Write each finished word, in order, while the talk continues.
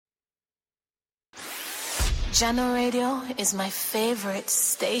Jano Radio is my favorite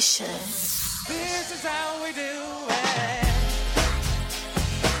station. This is how we do it.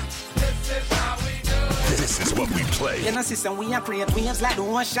 This is how we do it. This is what we play. In a system we are create waves like the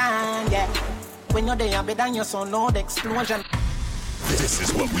ocean, yeah. When you're there, better than your son, no the explosion. This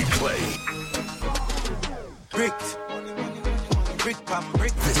is what we play. Brick pam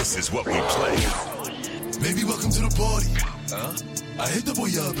brick. This is what we play. Maybe welcome to the party. I hit the boy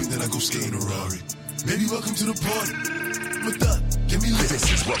up and then I go skating a Rari. Maybe welcome to the party. With that, give me lit.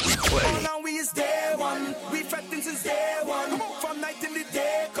 This is what we play. Now we is day one. We fretting since day one. From night till the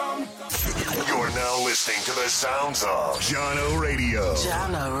day come. You're now listening to the sounds of Jano Radio.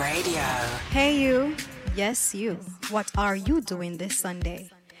 Jano Radio. Hey you, yes you, what are you doing this Sunday?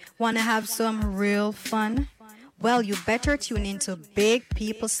 Wanna have some real fun? Well, you better tune into Big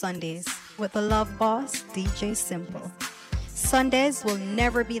People Sundays with the Love Boss, DJ Simple. Sundays will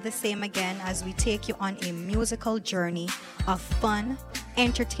never be the same again as we take you on a musical journey of fun,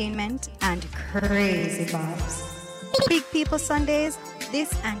 entertainment, and crazy vibes. Big People Sundays,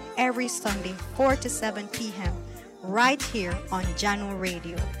 this and every Sunday, 4 to 7 p.m., right here on Jano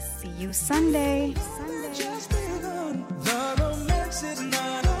Radio. See you Sunday.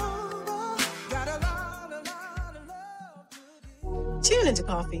 Tune into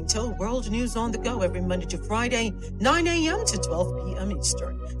Coffee Until World News on the Go every Monday to Friday, 9 a.m. to 12 p.m.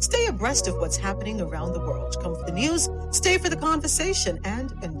 Eastern. Stay abreast of what's happening around the world. Come for the news, stay for the conversation,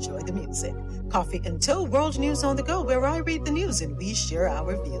 and enjoy the music. Coffee Until World News on the Go, where I read the news and we share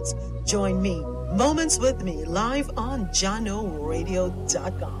our views. Join me, Moments with Me, live on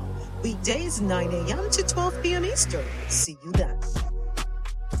JanoRadio.com. Weekdays, 9 a.m. to 12 p.m. Eastern. See you then.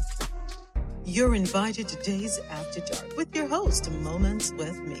 You're invited to Days After Dark with your host, Moments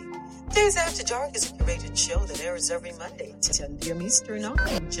with Me. Days After Dark is a curated show that airs every Monday to 10 p.m. Eastern on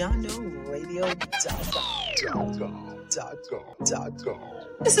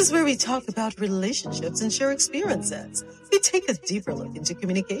JanoRadio.com. This is where we talk about relationships and share experiences. We take a deeper look into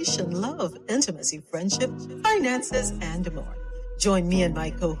communication, love, intimacy, friendship, finances, and more. Join me and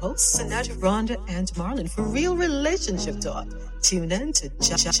my co-hosts, Sanat, Rhonda, and Marlon for real relationship talk. Tune in to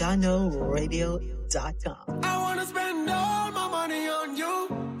JanoRadio.com. I wanna spend all my money on you.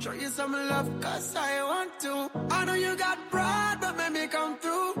 Show you some love, cause I want to. I know you got pride, but make me come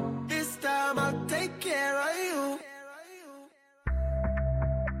through. This time I'll take care of you.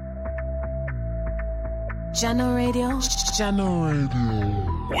 Jano Radio. Jano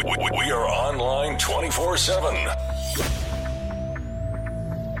Radio. We are online 24/7.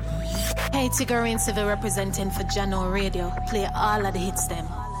 Hey, Tigger Civil representing for Jano Radio. Play all of the hits them.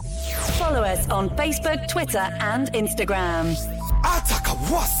 Follow us on Facebook, Twitter, and Instagram. Attack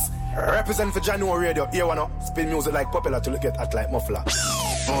was represent for Jano Radio. Here wanna spin music like popular to get at like muffler.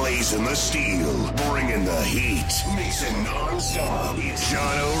 Blazing the steel, bringing the heat, mixing non-stop. It's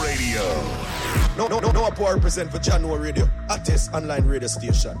Jano Radio. No, I represent for Jano Radio. Artist online radio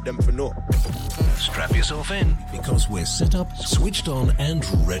station. Them for no. Strap yourself in, because we're set up, switched on, and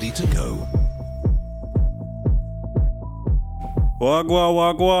ready to go.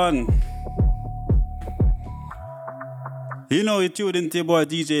 Wagwan. You know you tuned into your boy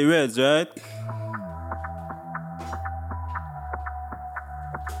DJ Redz, right?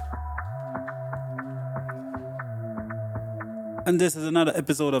 And this is another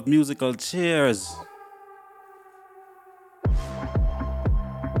episode of Musical Cheers.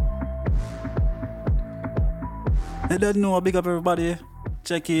 I don't know, big up everybody.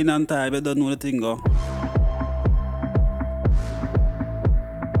 Check in on time, I don't know the thing go.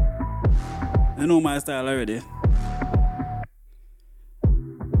 You know my style already.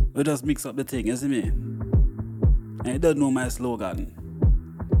 We just mix up the thing, you see me? And you don't know my slogan.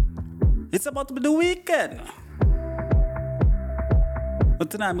 It's about to be the weekend. But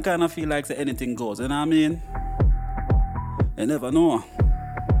tonight I kind of feel like anything goes, you know what I mean? You never know.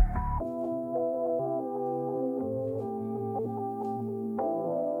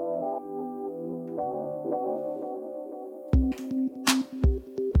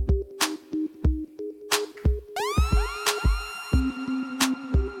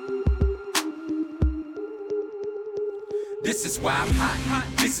 This is why I'm hot.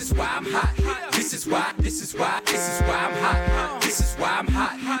 This is why I'm hot. This is why I'm hot. This is why I'm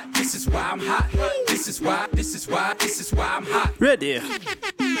hot. This is why I'm hot. This is why I'm hot. Ready.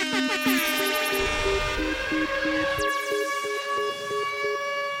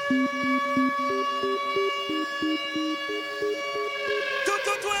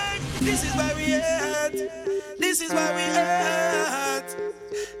 This is where we at. This is where we at.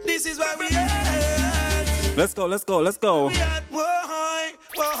 This is where we at. Let's go. We at, whoa, high.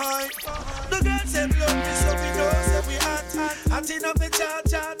 The girl said love is so of the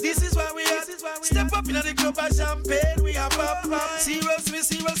chart. This is why we are. Step up in the club of champagne, we are pop. Serious, we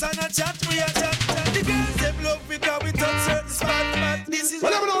serious and a chat, we are chat. The girls them love because we touch certain spot. This is why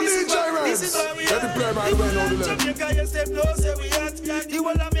we are. The whole of Jamaica, yes them know say we are. The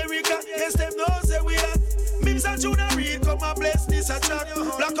whole America, yes them know say we are. Mims and Junior Reid come and bless this a track.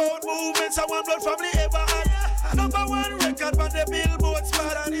 Blackout movements and one blood family ever had. Number one record on the Billboard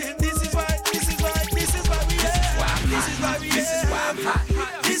spot. This is why we are. This is why we are. This is why I'm hot.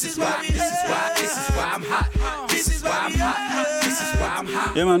 This is why I'm hot. This is why I'm hot. This is why I'm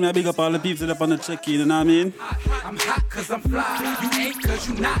hot. Yeah, man, I big up all the people that up on the check-in, you know what I mean? I'm hot cause I'm fly. You ain't cause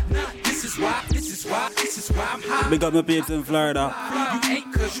you not. This is why I'm hot. Big up my peeps in Florida. You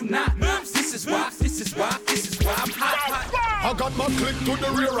ain't cause you not. This is why I'm hot. I got my click to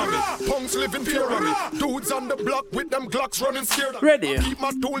the rear of me. Punks living fear of me. Dudes on the block with them Glocks running scared of me. Ready? Keep my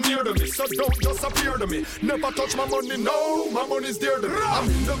tool near to me, so don't just appear to me. Never touch my money, no, my money's dear to me. I'm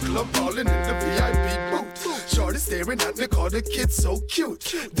in the club balling in the VIP booth. Shorty staring at me, call the kid so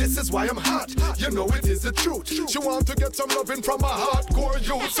cute. This is why I'm hot, you know it is the truth. She want to get some loving from a hardcore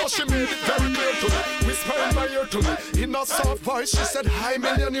youth, so she made it very clear to me. Whisper in my ear to me, in a soft voice she said, hi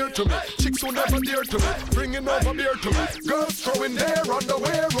millionaire to me. Chicks who never dear to me, bringing over beer to me. Girls throwing their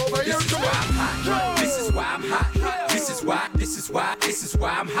underwear over here to me. This is why I'm hot. This is why I'm hot. This is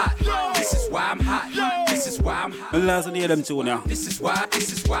why I'm hot. This is why I'm hot. Last one hear them tune now. This is why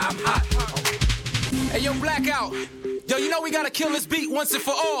I'm hot. Hey, yo, Blackout. Yo, you know we gotta kill this beat once and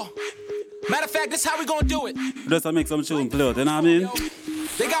for all. Matter of fact, this how we gonna do it. Just to make some tune play out, you know what I mean?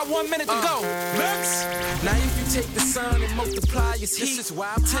 They got 1 minute to go. Let's. Now if you take the sun and multiply its heat, this is why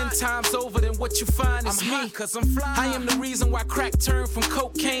I'm 10 times over than what you find is me. Cause I'm fly. I am the reason why crack turned from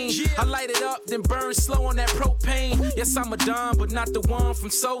cocaine. I light it up, then burn slow on that propane. Yes, I'm a Don, but not the one from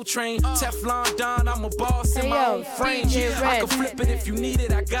Soul Train. Teflon Don, I'm a boss in my own frame. I can flip it if you need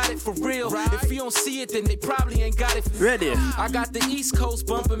it, I got it for real. If you don't see it, then they probably ain't got it for ready. I got the East Coast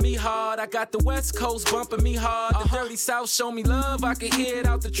bumping me hard. I got the West Coast bumping me hard. The dirty South show me love, I can hear it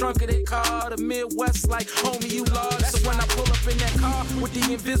out the trunk of their car. The Midwest like, homie, you large. So when I pull up in that car with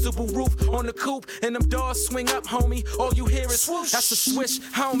the invisible roof on the coupe and them doors swing up, homie, all you hear is swoosh. That's a swish.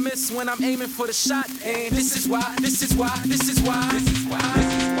 I don't miss when I'm aiming for the shot. And this is why.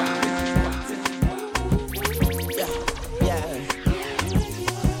 Yeah.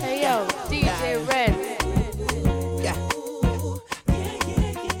 Hey yo, DJ Redz.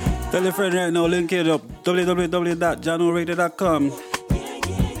 Tell your friend right now, link it up. www.janoradio.com.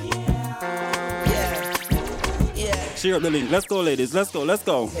 Share up the link. Let's go, ladies. Let's go.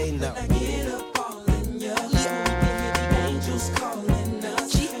 Hey, no.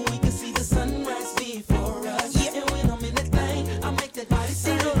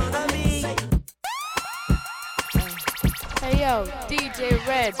 Hey yo, DJ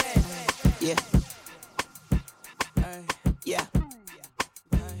Redz. Yeah. Yeah.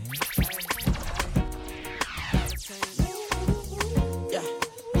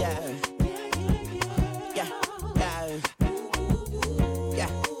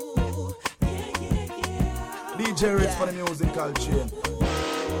 DJ Redz for the musical chain.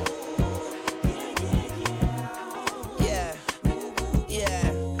 Yeah.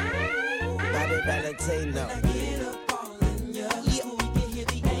 Bobby Valentino.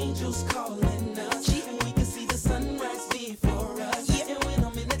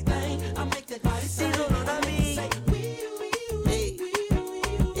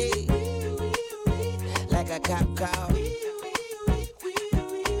 Like a cop call.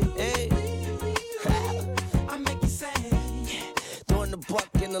 Hey. I make you say, throwing the buck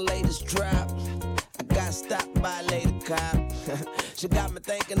in the latest drop. I got stopped by a lady cop. She got me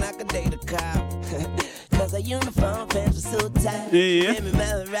thinking I could date a cop. Cause her uniform pants were so tight. Yeah. Made me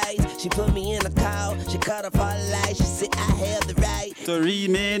memorize. She put me in a call. She cut off all the lights. She said I have the right to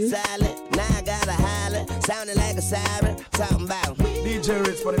remain silent. Now I gotta holler. Sounding like a siren. Talking about DJ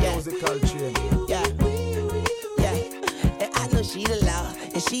Redz for the musical chain. Yeah. And I know she the law.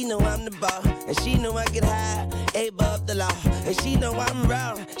 And she know I'm the ball. And she know I get high above the law. And she know I'm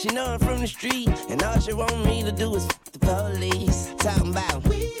raw. She know I'm from the street. And all she want me to do is the police. Talking about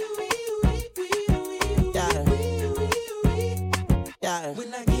yeah.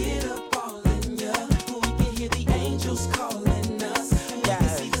 When I get up all in ya, we can hear the angels calling us. We can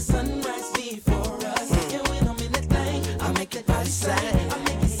see the sunrise before us. And when I'm in that thing, I make that body sign. I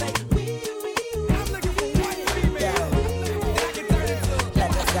make it say I'm looking for white female.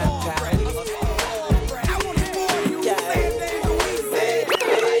 Like a cop car. I want to spoil you.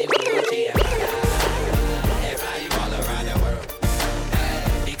 Everybody all around the world.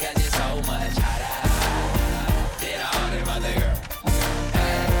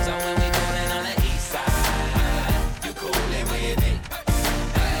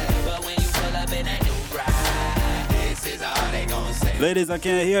 Ladies, I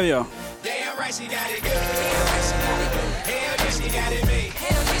can't hear you. Damn right she got it good. Damn right she got it good. Hell yeah, she got it made.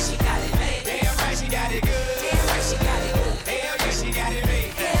 Hell yeah, she got it made. Damn right she got it good. Damn right she got it good. Hell yeah, she got it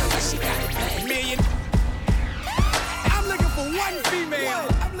made. Hell yeah, she got it made. Million. I'm looking for one female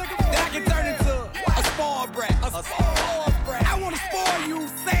that I can turn into a spoiled brat. A spoiled brat. I want to spoil you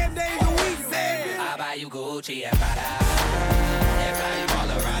 7 days a week, Sam. I buy you Gucci and Prada. And fly you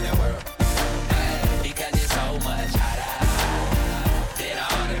all around the world. Because it's so much hotter than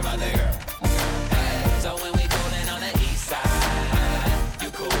all them other girls. So when we coolin' on the east side, you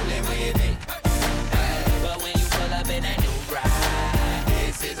coolin' with me. But when you pull up in that new ride,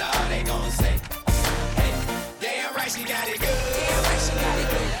 this is all they gon' say. Hey, damn right she got it good. Damn right she got it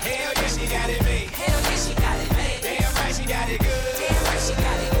good. Hell yeah, she got it made. Hell yeah, she got it made. Damn right she got it good. Damn right she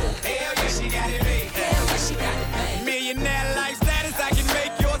got it good. Hell yeah, she got it made. Hell yeah, she got it made. Millionaire life status, I can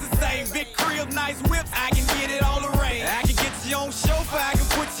make yours the same. Big crib, nice whips, I can get it all arranged. I can get you on chauffeur, I can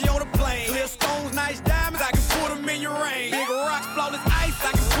put you on a plane. Clear stones, nice diamonds, I can put them in your range. Big rocks, flawless ice,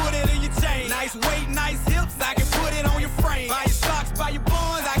 I can put it in your chain. Nice weight, nice hips, I can put it on your frame. Buy your socks, buy your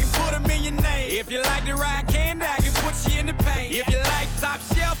bonds, I can put them in your name. If you like to ride candy, I can put you in the paint. If you like top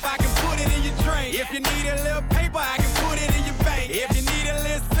shelf, I can put it in your drink. If you need a little paper, I can put it in your bank. If you need a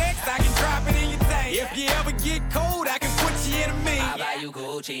little sex, I can drop it in your tank. If you ever get cold, I can put you in a me. I buy you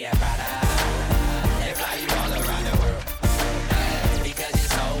Gucci and Prada. And fly you all around the world. Because it's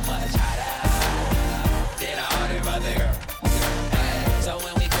so much hotter than all them other girls. So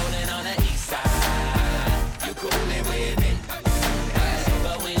when we coolin' on the east side, you coolin' with me.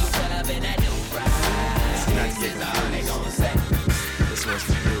 But when you pull up in that new ride, this is all they gon' say. This one's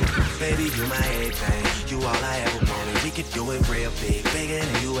for you. Baby, you my everything. You all I ever wanted. We could do it real big, bigger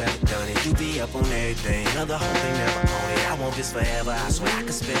than you ever done it. You be up on everything, other whole thing never own it. I want this forever, I swear I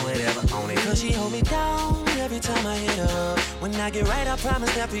can spend whatever on it. Cause she hold me down every time I hit her. When I get right, I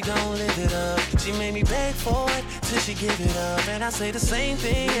promise that we gon' live it up. She made me beg for it till she give it up. And I say the same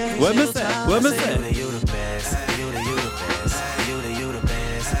thing every single time. What miss that? You the best, you the best, you the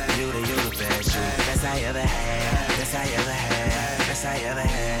best, you the best, you the best I ever had, best I ever had, best I ever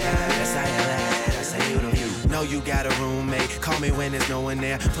had, best I ever had. I say you the you. Know you got a roommate, call me when there's no one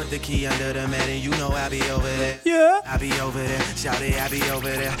there. Put the key under the mat and you know I'll be over there. Yeah, I'll be over there, shout it, I'll be over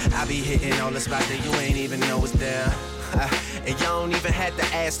there. I'll be hitting all the spots that you ain't even know is there. And you don't even have to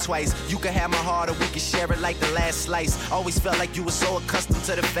ask twice. You can have my heart or we can share it like the last slice. Always felt like you were so accustomed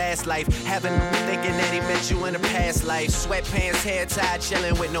to the fast life. Having thinking that he met you in a past life. Sweatpants, hair tied,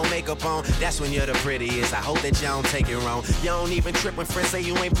 chilling with no makeup on. That's when you're the prettiest. I hope that you don't take it wrong. You don't even trip when friends say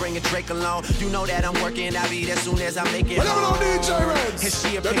you ain't bringing Drake along. You know that I'm working, I'll be there soon as I make it home. DJ Redz. And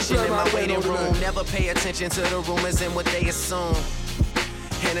she a patient in my waiting room. Never pay attention to the rumors and what they assume.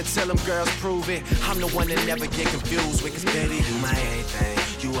 And until them girls prove it, I'm the one that never get confused with. Cause baby, you my everything,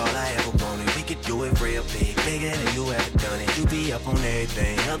 you all I ever wanted. We could do it real big, bigger than you ever done it. You be up on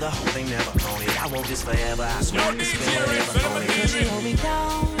everything, other whole thing never own it. I want this forever, I swear I can spend whatever on it. Cause she hold me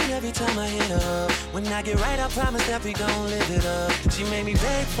down every time I hit her. When I get right, I promise that we gon' live it up. She made me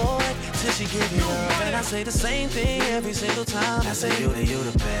beg for it till she give it up. And I say the same thing every single time. I say you the best, you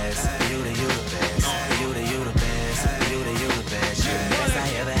the best, you the best, you the best, you the best I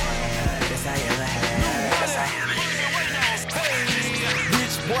ever had, best I ever had, best I ever had.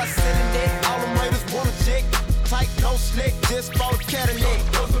 Rich boy sitting there, all the haters wanna check. Tight, no slick, just bought a Cadillac.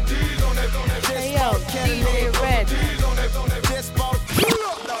 Hey yo, DJ Redz. Just bought a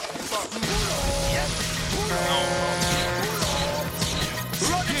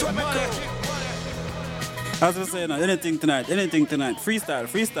As we say now, anything tonight, freestyle.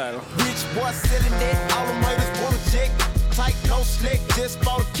 Rich boy sitting there, all the haters wanna check. Tight, no slick, just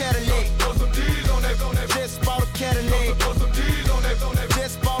bought a Cadillac. Just bought a Cadillac.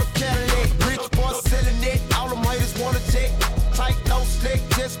 Just bought a Cadillac. Rich boy selling it, all the haters wanna check. Tight, no slick,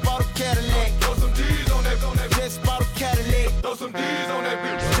 just bought a Cadillac. Just bought a Cadillac.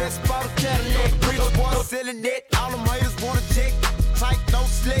 Just bought a Cadillac. Rich boy selling it, all the haters wanna check. Tight, no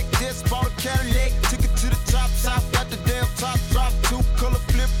slick, just bought a Cadillac. Took it to the top, got the damn top drop. 2-color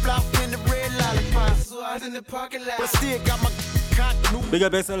flip-flop in the red lollipop. So I was in the parking lot. But still got my cock new. Big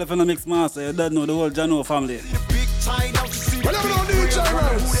up yourself in the mix master. You don't know the whole Jano family. Big time, don't you see? Whatever on DJ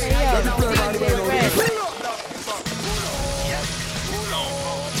Redz. Let me play by the way.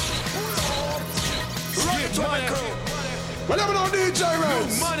 Whatever on DJ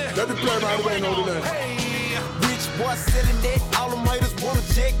Redz. Let me play by the way. Rich boy selling it, all the haters wanna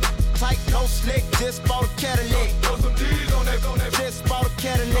check. Tight, no slick, just bought a Cadillac. Just bought a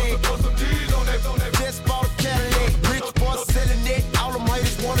Cadillac. Just bought a Cadillac. Rich boy selling it, all the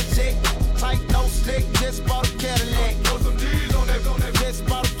haters wanna check. Tight, no slick, just bought a Cadillac.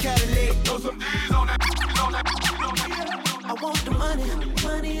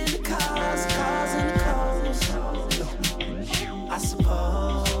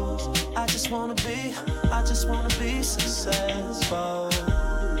 wanna be successful.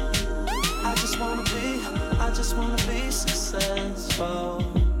 I just wanna be successful.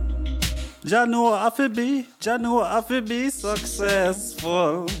 Ja know I fi be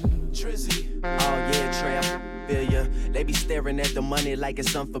successful. Trizzy. Oh yeah, Trey, I feel ya. They be staring at the money like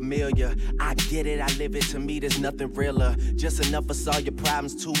it's unfamiliar. I get it, I live it, to me there's nothing realer. Just enough to solve your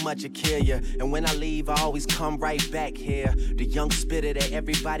problems, too much to kill ya. And when I leave, I always come right back here. The young spitter that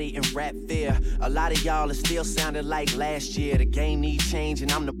everybody in rap fear. A lot of y'all are still sounding like last year. The game need change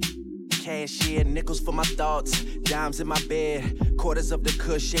and I'm the cashier. Nickels for my thoughts, dimes in my bed. Quarters of the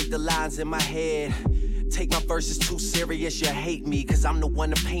kush shape the lines in my head. Take my verses too serious, you hate me. Cause I'm the one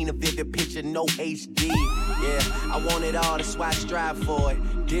to paint a vivid picture, no HD. Yeah, I want it all, that's why I strive for it.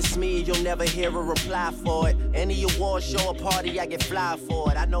 Diss me, you'll never hear a reply for it. Any award show or party, I get fly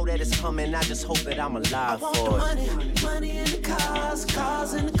for it. I know that it's coming, I just hope that I'm alive for it. I want the money in the cars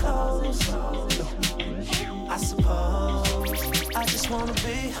in the clothes. I suppose I just wanna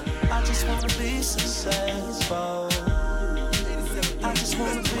be successful. I just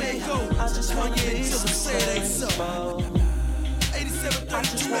wanna be successful.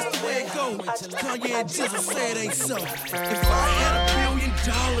 8732 is the way it go. Kanye and Jizzle say it ain't so. If I had $1 billion,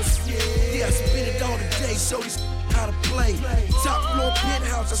 yeah, I spend it all today. Show these how to play. Top floor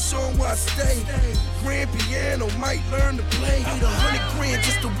penthouse, I show them where I stay. Grand piano, might learn to play. Need $100 grand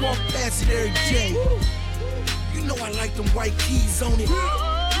just to walk past it every day. You know I like them white keys on it.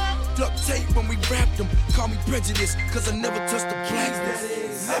 Duct tape when we wrap them. Call me prejudiced, cause I never touched the blackness.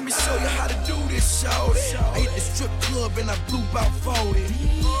 Let me show you how to do this, shawty. I hit the strip club and I blew about 40.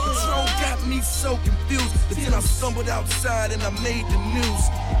 Patrol got me so confused, but then I stumbled outside and I made the news.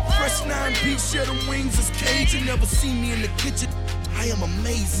 Fresh 9-piece, yeah, them wings is Cajun. Never see me in the kitchen, I am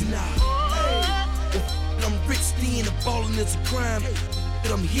amazing now. Hey, I'm rich then, the ballin' is a crime.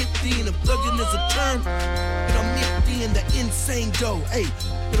 But I'm hit then, the thuggin' is a term. But I'm hit then, the insane dough. Hey,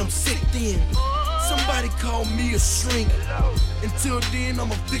 but I'm sick then. Somebody call me a shrink. Until then,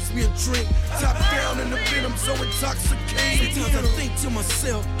 I'ma fix me a drink. Top down in the bed, I'm so intoxicated. Sometimes I think to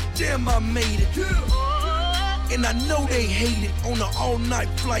myself, damn, I made it. And I know they hate it. On an all-night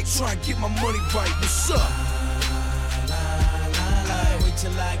flight, try and get my money right. What's up? Wait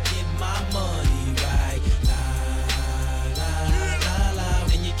till I get my money right.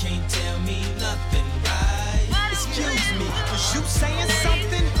 And you can't tell me nothing, right? Excuse me, was you saying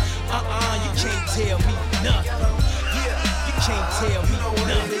something? You can't tell me nothing. Yeah, you can't tell me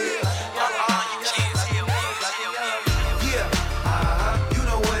nothing. You can't tell me. Yeah, you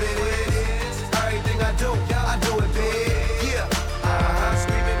know what it is. Everything I do it big. Yeah,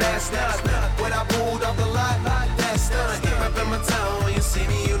 screaming that's not when I pulled off the lot, that's done. Step up in my town, when you see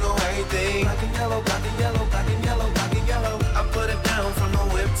me, you know everything. Black and yellow, black and yellow, black and yellow, black and yellow. I put it down from the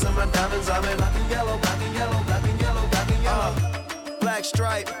whip to my diamonds. I'm in black and yellow, black and yellow, black and yellow, black and yellow. Black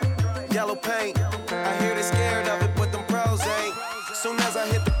stripe. Yellow paint, I hear they scared of it, but them pros ain't. Soon as I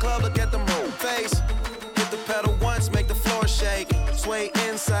hit the club, look at them roll face. Hit the pedal once, make the floor shake. Sway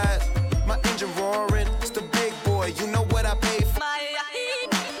inside, my engine roaring. It's the big boy, you know what I paid for.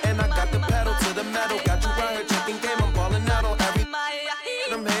 And I got the pedal to the metal. Got you right here checking game, I'm balling out on every.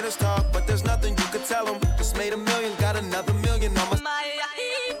 Them haters talk, but there's nothing you could tell them. Just made $1 million, got another million on my.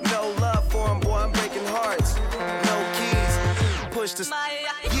 No love for him, boy, I'm breaking hearts. No keys, push the.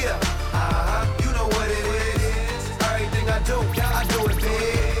 Yeah. You know what it is. Everything I do it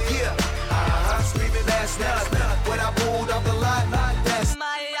big. Yeah, screaming that's not when I pulled off the lot, that's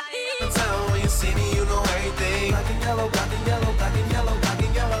the town. When you see me, you know everything. Black and yellow, black and yellow, black and yellow, black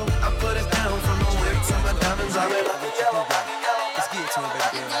and yellow. I put it down from the whip to my diamonds. I'm in black and yellow, black and yellow. Let's get it to him,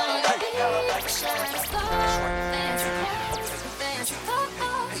 baby girl.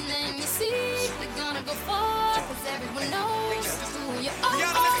 Let me see, we're gonna go far, cause everyone knows who you are.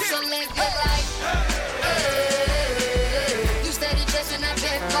 So live your life. You steady dressing that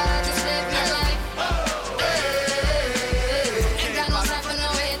big bar, just live your life. Ain't got no time for no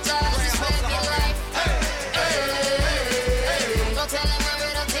haters, just live your life. Go tell them where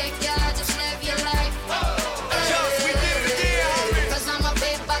it'll take ya, just live your life. Cause I'm a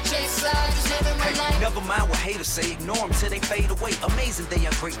paper chaser, just living my life. Never mind what haters say, ignore them till they fade away. Amazing they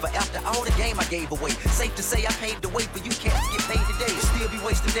are great, but after all the game I gave away. Safe to say I paved the way for you cats to get paid today. Still be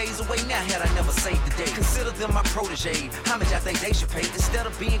wasting days away now had I never saved the day. Consider them my protege, how much I think they should pay. Instead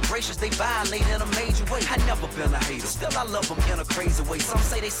of being gracious, they violate in a major way. I never been a hater, still I love them in a crazy way. Some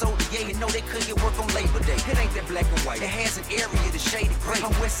say they sold the yay and know they couldn't get work on Labor Day. It ain't that black and white, it has an area that's shaded gray.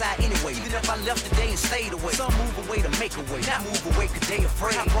 I'm west side anyway, even if I left today and stayed away. Some move away to make a way, not move away cause they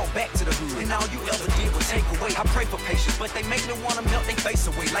afraid. I brought back to the hood, and all you ever did was take away. away. I pray for patience, but they make me wanna melt their face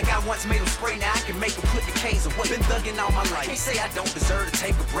away. Like I once made them spray, now I can make them put the K's away. Been thugging all my life. Can't say I don't deserve to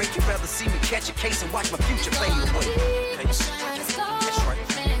take a break. You'd rather see me catch a case and watch my future fade away. That's right.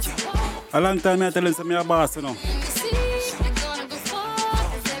 A long time I tell him I'm your boss, you know.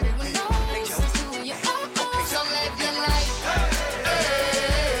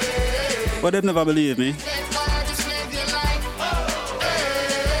 But they've never believed me.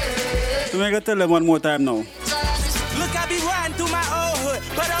 So I'm gonna tell them one more time now. Look, I be riding through my old hood,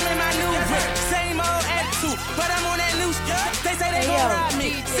 but I'm in my new whip. Same old attitude, but I'm on that new stuff. They say they gon' ride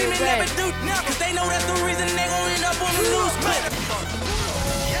me. See me never do now, cause they know that's the reason they gon' end up on the news clip.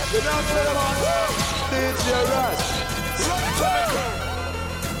 DJ Redz.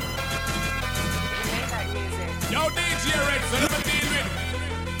 Yo, DJ Redz, so let me deal with.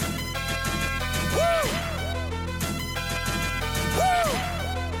 Woo! Woo!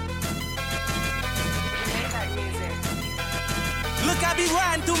 Look, I be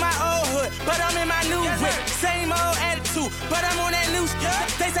riding through my old hood, but I'm in my new whip. Same old attitude, but I'm on that new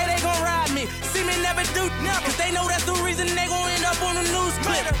stuff. They say they gon' ride me. See me never do now, cause they know that's the reason they gon' end up on the news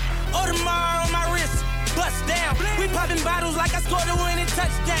clip. Audemars on my wrist, bust down. We popping bottles like I scored a winning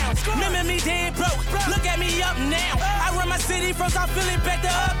touchdown. Remember me dead broke, look at me up now. I run my city from South Philly back to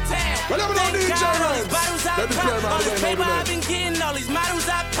Uptown. Thank God all these bottles I pop, all this paper I've been getting, all these models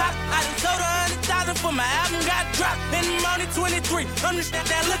I pop. I done sold 100,000 for my album got dropped. In the morning 23, understand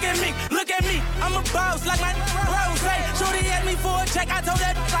that, look at me, I'm a boss like my Rose. Shorty asked me for a check, I told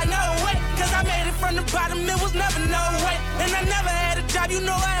that like no way. Cause I made it from the bottom, it was never no way. And I never had a job, you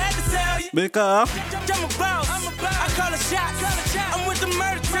know I had to sell you. Because I'm a boss, I call a shot. I'm with the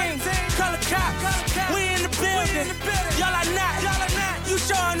murder team, call a cop. We in the building, y'all are not. You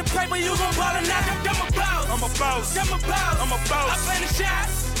showing the paper, you gon' ball or not. I'm a boss, I'm a boss, I play the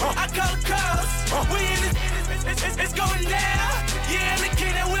shots, I call the calls. We in this, it's going down. Yeah, I'm the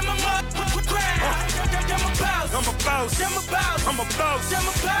kid that with my motherfucking crown. I'm a boss, I'm a boss, I'm a boss, I'm a boss,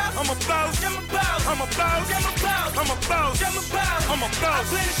 I'm a boss, I'm a boss, I'm a boss, I'm a boss, I'm a boss, I'm a boss, I'm a boss, I'm a boss. I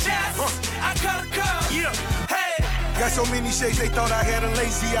play the shots, I call the calls. Yeah, hey. Got so many shades, they thought I had a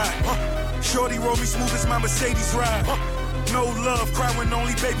lazy eye. Shorty roll me smooth as my Mercedes ride. No love, cry when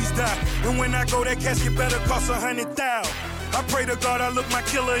only babies die. And when I go, that casket better cost 100,000. I pray to God I look my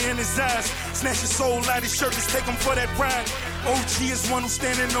killer in his eyes. Snatch his soul out his shirt, just take him for that ride. OG is one who's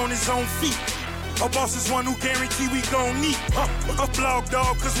standing on his own feet. A boss is one who guarantee we gon' meet. A blog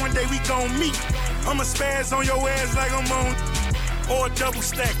dog, cause one day we gon' meet. I'ma spaz on your ass like I'm on. Or a double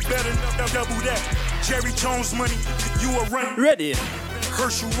stack, better double that. Jerry Jones money, you a run. Ready.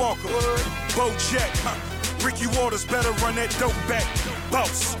 Herschel Walker, Bo Jack, Ricky Waters better run that dope back.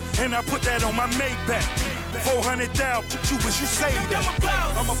 Boss, and I put that on my Maybach. 400,000, you wish you saved that.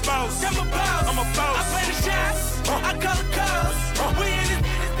 I'm a boss, I'm a boss, I'm a boss. I play the shots, I call the calls. We in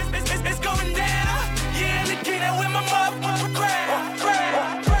this, it's going down. Yeah, I'm the kid that with my motherfucking crowd.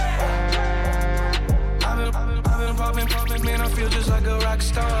 I've been popping, man, I feel just like a rock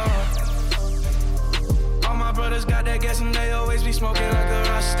star. All my brothers got that gas and they always be smoking like a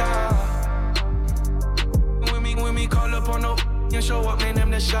rock star. When we call up on no and show up, man,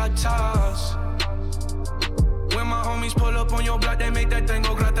 them the shot toss. When my homies pull up on your block, they make that thing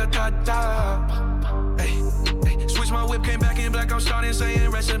go grata-ta-ta. Hey, switch my whip, came back in black, I'm starting saying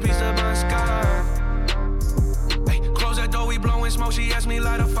recipes to Bon Scott. Hey, close that door, we blowing smoke, she asked me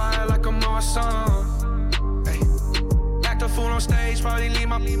light a fire like I'm on song. Hey, act a fool on stage, probably leave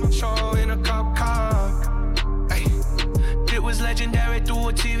my show in a cop car. Hey, it was legendary through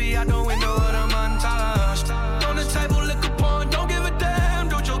a TV out the window of the montage. On the table, liquor porn, don't give a damn.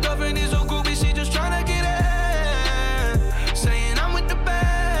 Don't your girlfriend is a groupie, she just tryna get in. Saying I'm with the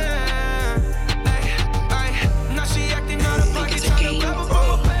band. Ay, now she acting out of pocket, tryna grab her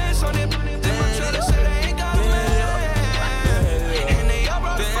from her pants on it. Then my trailer say they ain't got a man. And they all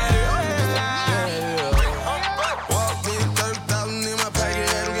brought a friend. Walk me 30,000 in my pocket,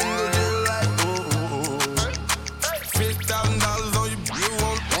 and I'm getting good just like $50,000 on you. You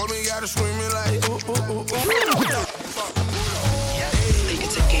want me, gotta scream it like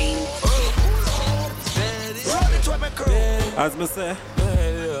It's a game. As I say,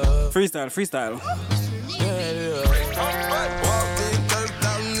 freestyle. Walk me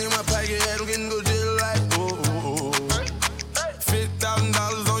 30,000 in my pocket, and I'm getting good just like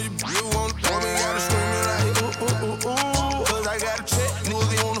 $50,000 on you. You want me, gotta scream it like cause I got a check,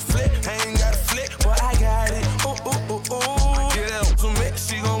 niggas on the flip. I ain't got a flip, but I got it. Get out some mix,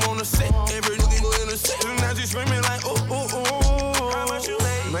 she gon' wanna sit. Every nigga go in the set, now she screaming like how much you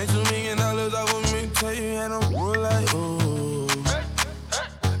make $2 million off of me, tell you and I'm real like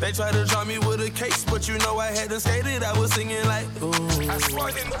They try to drop me with a case, but but you know I had to skate it. I was singing like, ooh. I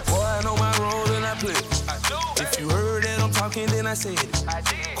swear, boy, I know my role and I play it. I do. If you heard that I'm talking, then I said it. I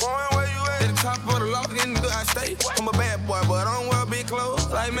did. Coin, where you at? At the top of the lock, in the I stay. I'm a bad boy, but I don't wear big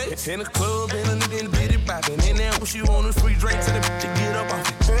clothes like me. In the club, in the nigga, bitty poppin'. In there, what you want is free drink to the bitch to get up off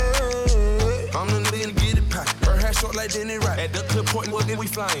it. Hey, I'm the nigga to get it poppin'. Her hair short like Denny Rock. At the clip point, well, then we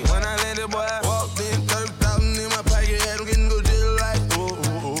flyin'. When I landed, boy, I walked in, 30,000 in my pocket, had them getting go just like, ooh.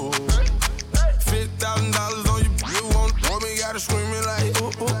 $50,000 on you, you want me, gotta screamin' like,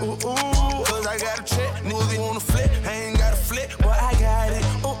 ooh. Cause I got a check, niggas wanna flip, I ain't got a flip, but I got it,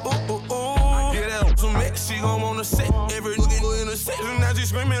 ooh. Get that some mix, she gon' wanna sit, every nigga in the section, now she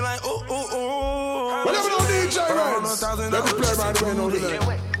screamin' like, ooh. Whatever no DJ Redz, let me play my way, no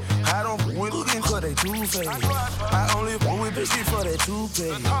delay. I don't with looking for that two-face. I only with bitches for that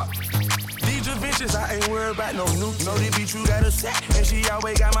two-face. These vicious, I ain't worried about no new. Know the bitch you got a set, and she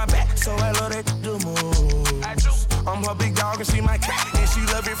always got my back, so I love that the most. I'm her big dog and she my cat, and she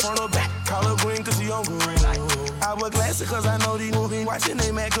love it from the back. Call her green cause she on good. I wear glasses cause I know these movies watching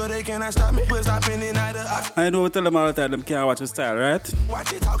they mad cause they cannot stop me. But stopping in either. I know we tell them all the time them can't watch your style, right?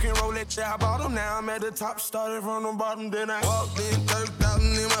 Watch it talking, roll it, I bought them. Now I'm at the top, started from the bottom, then I walked in,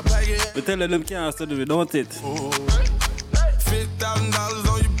 30,000 in my pocket. We tell them can't still do it, don't it? $50,000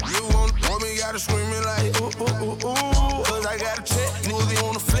 on you, you want me, gotta screamin' like, ooh. Cause I got a check, niggas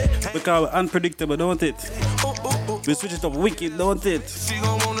wanna flip. Because we're unpredictable, don't it? We switch it up wicked, don't it? She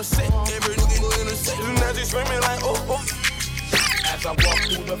gon' wanna sit, every nigga in the section, now she screamin' like, ooh. As I walk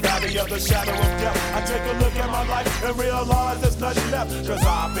through the valley of the shadow of death, I take a look at my life and realize there's nothing left. Cause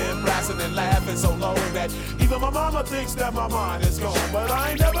I've been blasting and laughing so long that even my mama thinks that my mind is gone. But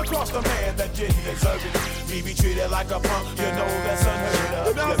I ain't never crossed a man that didn't deserve it. Me be treated like a punk, you know that's unheard of.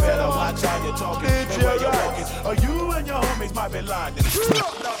 You better watch how you're talking and where you're walking, or you and your homies might be lying.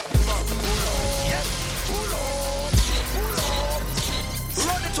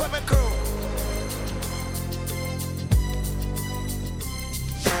 Run it to my crew.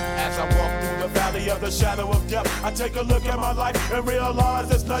 As I walk through the valley of the shadow of death, I take a look at my life and realize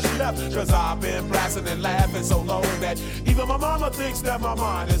there's nothing left. Cause I've been blasting and laughing so long that even my mama thinks that my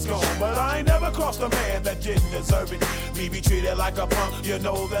mind is gone. But I ain't never crossed a man that didn't deserve it. Me be treated like a punk, you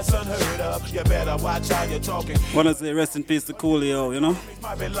know that's unheard of. You better watch how you're talking. Wanna say rest in peace to Coolio, you know?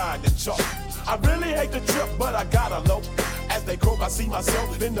 Might be lying and chalk. I really hate the trip, but I gotta low. As they croak, I see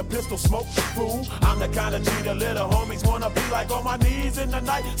myself in the pistol smoke. Fool, I'm the kind of G the little homies wanna be like, on my knees in the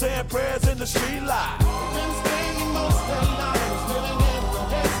night, saying prayers in the street light. Been spending most of their lives living in the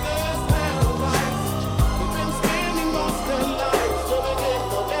gangster's paradise. We've been spending most of their lives living in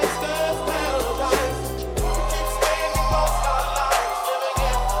the gangster's paradise. We keep spending most of our lives living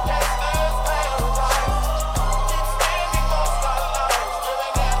in the gangster's paradise. We keep spending most of our lives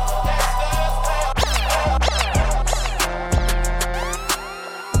living in the gangster's paradise.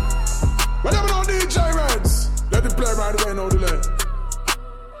 Whatever no DJ Redz, let it play right away, no delay.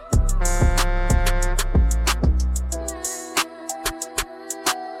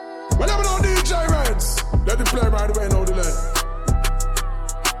 Whatever no DJ Redz, let it play right away, no delay.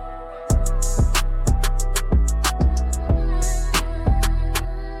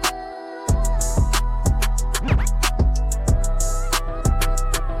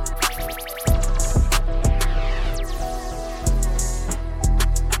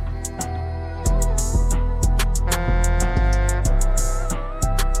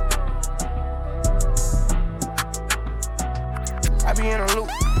 I be in a loop,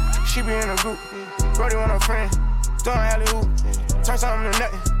 she be in a group. Brody want a friend, throwing alley-oop. Turn something to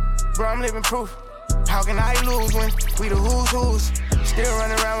nothing, bro, I'm living proof. How can I lose when we the who's? Still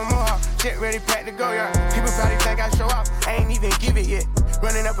running around with more, shit ready, packed to go, yeah. People probably think I show off, I ain't even give it yet.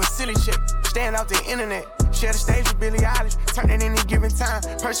 Running up a silly shit, staying off the internet. Share the stage with Billie Eilish, turn it any given time.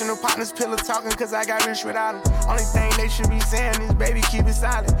 Personal partners, pillow talking, cause I got rich without them. Only thing they should be saying is, baby, keep it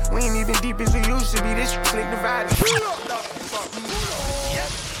silent. We ain't even deep as we used to be, this click divided.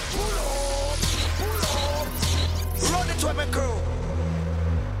 Run it to my crew.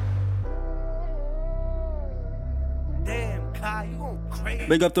 Damn, Kai, you gon' crazy.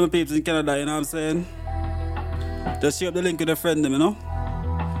 Big up to my peeps in Canada, you know what I'm saying? Just share up the link with a friend, them, you know?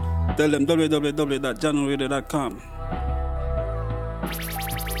 Tell them www.channelradio.com.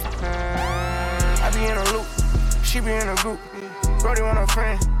 I be in a loop, she be in a group. Brody want a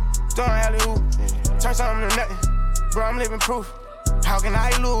friend, throwing alley-oop. Turn something to nothing, bro, I'm living proof. How can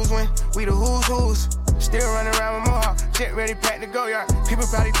I lose when we the who's? Still running around with more, shit ready, packed to go, yeah. People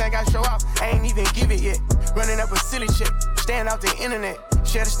probably think I show off, I ain't even give it yet. Running up a silly shit, stand off the internet.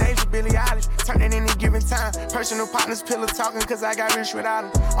 Share the stage with Billie Eilish, turn it any given time. Personal partners, pillow talking, cause I got rich without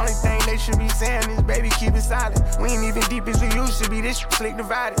them. Only thing they should be saying is, baby, keep it silent. We ain't even deep as we used to be, this slick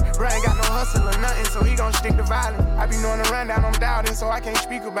divided. Bro ain't got no hustle or nothing, so he gon' stick to violence. I be knowing the rundown, I'm doubting, so I can't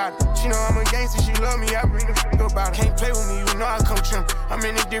speak about it. She know I'm a gangster, she love me, I bring the f*** about it. Can't play with me, you know I come trim. I'm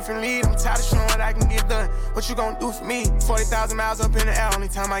in a different league, I'm tired of showing what I can get done. What you gon' do for me? 40,000 miles up in the air, only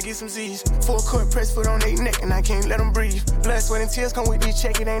time I get some Z's. Full court press foot on their neck, and I can't let them breathe. Blood, sweat, and tears come with this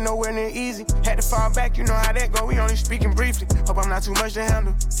check, it ain't nowhere near easy. Had to fall back, you know how that go, we only speaking briefly. Hope I'm not too much to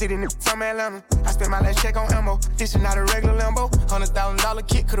handle. Sitting from Atlanta, I spent my last check on ammo. This is not a regular Lambo. $100,000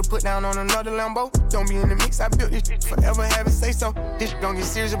 kit, could've put down on another Lambo. Don't be in the mix, I built this shit, forever have it say so. This shit gon' get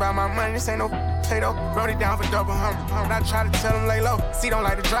serious about my money, this ain't no play-doh. Wrote it down for double hump. I try to tell him lay low. C don't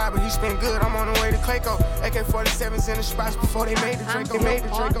like to drive, but he spent good, I'm on the way to Clayco. AK-47s in the spots before they made the Draco.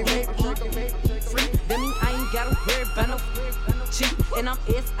 Free, that mean I ain't gotta worry about no cheat. And I'm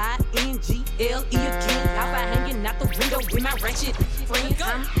SINGLE again. Outside hanging out the window with my ratchet friends.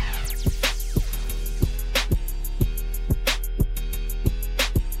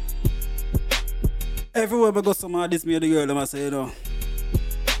 Everywhere I go, somebody this me the girl, them I say, you know.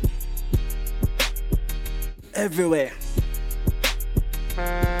 Everywhere.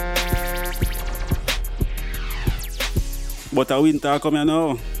 But a winter come here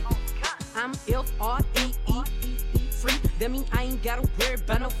now. I'm FREE free. That mean I ain't gotta worry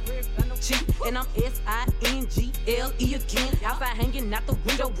about no cheat. And I'm SINGLE again. Outside hanging out the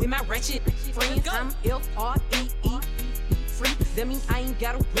window with my ratchet friends. I'm FREE free. That mean I ain't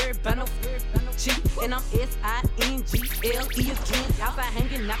gotta worry about no cheat. And I'm SINGLE again. Outside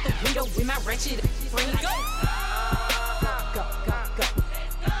hanging out the window with my ratchet friends.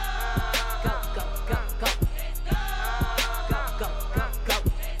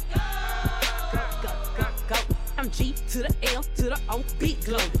 I'm G to the L to the O, big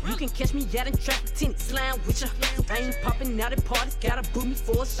glow. You can catch me out in traffic, tinted slime with ya. I ain't popping out at parties, gotta book me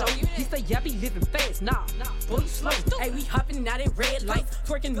for a show. He say, I be living fast, nah, boy, you slow. Hey, we hopping out at red lights,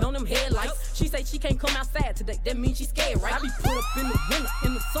 twerking on them headlights. She say she can't come outside today, that means she scared, right? I be put up in the winter,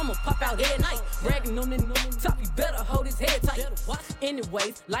 in the summer, pop out at night. Bragging on the top, you better hold his head tight.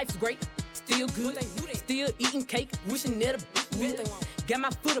 Anyways, life's great, still good, still eating cake, wishing that a would. Got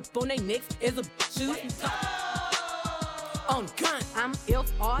my foot up on their necks as a shooting top. On gun, I'm FREE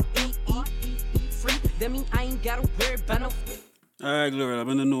free. That mean I ain't gotta worry about no. Alright, Gloria, I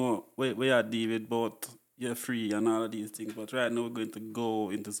don't know where are David about you're free and all of these things, but right now we're going to go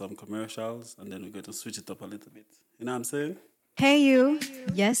into some commercials and then we're going to switch it up a little bit. You know what I'm saying? Hey you,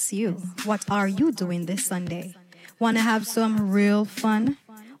 yes you. What are you doing this Sunday? Wanna have some real fun?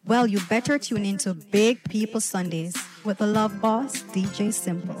 Well, you better tune into Big People Sundays with the love boss, DJ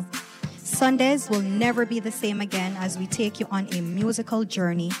Simple. Sundays will never be the same again as we take you on a musical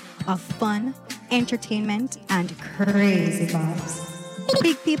journey of fun, entertainment, and crazy vibes.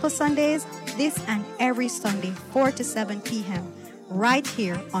 Big People Sundays, this and every Sunday, 4 to 7 p.m., right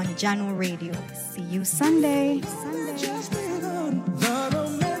here on Jano Radio. See you Sunday.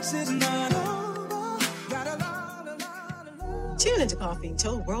 Tune into Coffee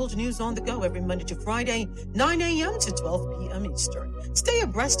Until World News on the Go every Monday to Friday, 9 a.m. to 12 p.m. Eastern. Stay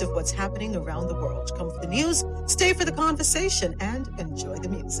abreast of what's happening around the world. Come for the news, stay for the conversation, and enjoy the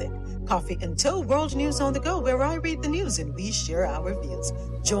music. Coffee Until World News on the Go, where I read the news and we share our views.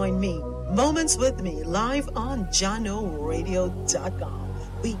 Join me, Moments with Me, live on JanoRadio.com.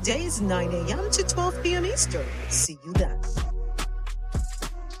 Weekdays, 9 a.m. to 12 p.m. Eastern. See you then.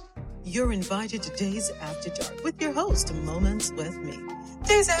 You're invited to Days After Dark with your host, Moments with Me.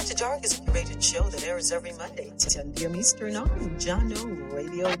 Days After Dark is a curated show that airs every Monday to 10 p.m. Eastern on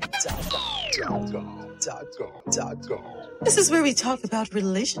JanoRadio.com. This is where we talk about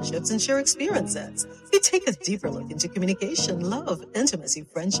relationships and share experiences. We take a deeper look into communication, love, intimacy,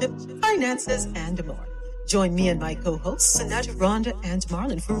 friendship, finances, and more. Join me and my co-hosts, Sonata, Rhonda, and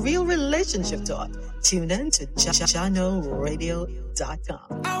Marlon for real relationship talk. Tune in to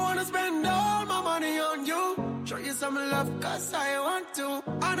JanoRadio.com. I wanna spend all my money on you. Show you some love, cause I want to.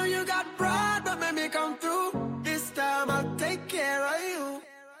 I know you got pride, but make me come through. This time I'll take care of you.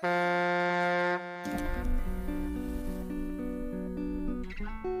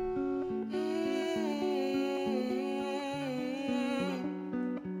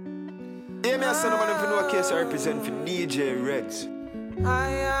 Yeah, me a son of man for no case I represent for DJ Redz.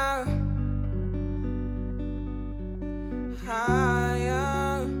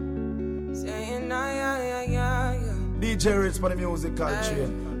 Saying DJ Redz for the musical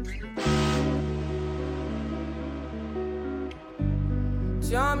train.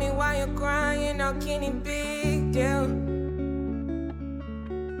 Tell me why you're crying, how can it big deal?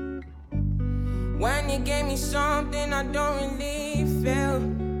 When you gave me something I don't really feel,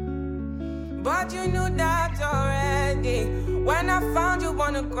 but you knew that already. When I found you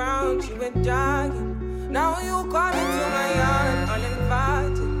on the ground, you were dying. Now you come into my yard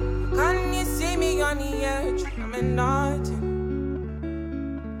uninvited. Can you see me on the edge? I'm in nothing.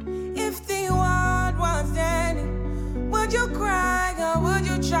 If the world was ending, would you cry or would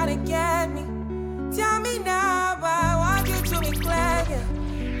you try to get me? Tell me now, I want you to be clear. Yeah.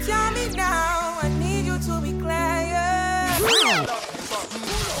 Tell me now, I need you to be clear. Yeah.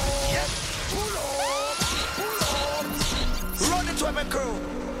 Run it to my crew.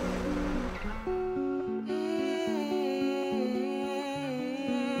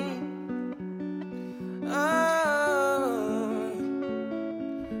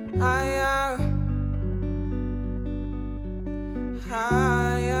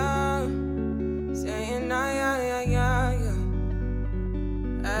 Saying Ay.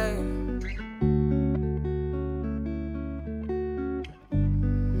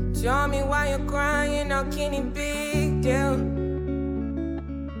 Tell me why you're crying, how can it big deal?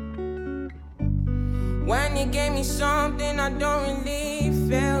 When you gave me something I don't really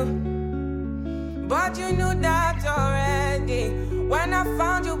feel, but you knew that already. When I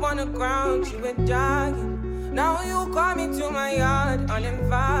found you on the ground, you were dying. Now you come into my yard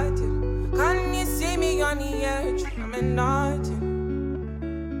uninvited. Can you see me on the edge? I'm in nothing.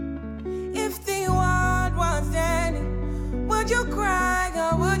 If the world was ending, would you cry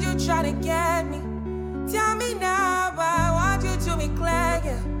or would you try to get me? Tell me now, I want you to be clear.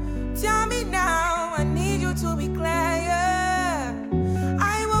 Yeah. Tell me now, I need you to be clear. Yeah.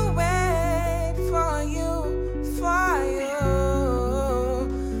 I will wait for you, for you.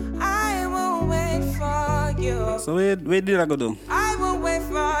 I will wait for you. So where did I go do? I will wait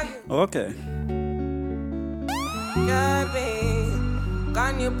for you. Okay. Yeah, babe.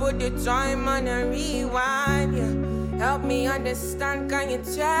 Can you put the time on a rewind? Yeah. Help me understand, can you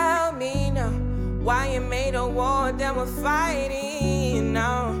tell me now why you made a war that we're fighting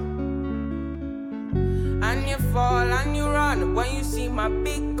now? And you fall and you run when you see my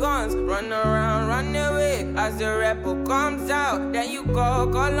big guns. Run around, run away as the rebel comes out. Then you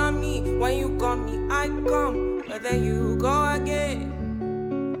call on me. When you call me, I come. But then you go again.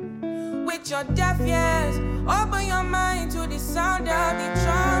 With your deaf ears, open your mind to the sound of the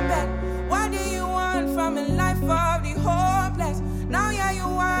trumpet. What do you want from a life of the hopeless? Now yeah, you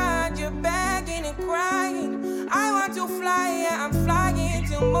want, you're begging and crying. I want to fly, yeah, I'm flying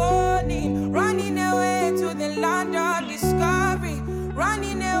till morning. Running away to the land of discovery.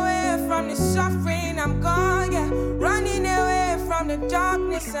 Running away from the suffering, I'm gone, yeah. Running away from the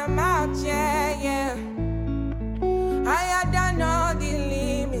darkness, I'm out, yeah. I had done all the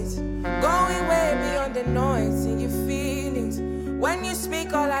limits, going way beyond the noise in your feelings. When you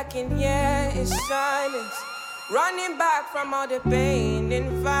speak, all I can hear is silence. Running back from all the pain and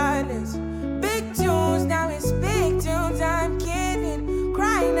violence. Big tunes, now it's big tunes, I'm kidding.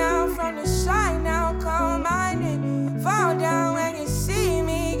 Cry now from the side, now call my name. Fall down when you see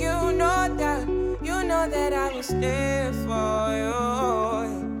me, you know that I was there for you.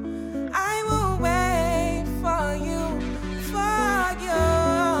 I will wait for you, for you.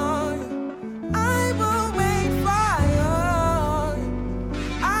 I will wait for you.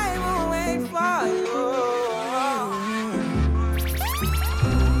 I will wait for you.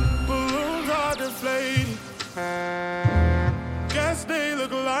 Balloons are deflating. Guess they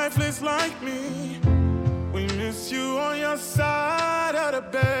look lifeless like me. We miss you on your side of the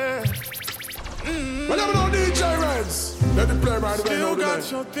bed. Whenever no DJ Redz, let the play right away. Still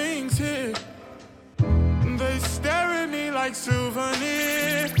got your things here. They stare at me like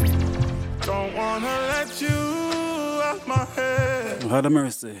souvenirs. Don't wanna let you out my head. Lord of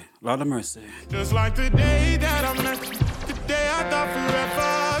mercy, Lord of mercy. Just like the day that I met you, the day I thought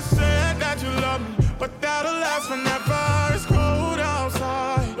forever. Said that you love me, but that'll last forever. It's cold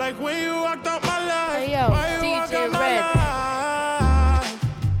outside, like when you walked out my life. Hey yo, DJ Redz.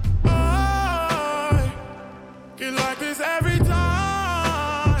 Get like this every time.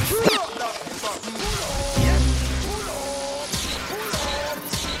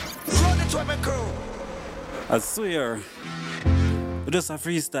 I swear, it's just a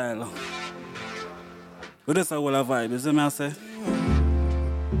freestyle. It's just a whole vibe, you see me I say?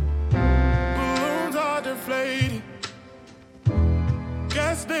 Balloons are deflating.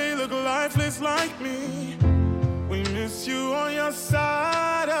 Guess they look lifeless like me. We miss you on your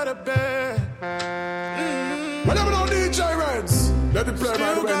side of the bed. Whenever no DJ Redz, let the play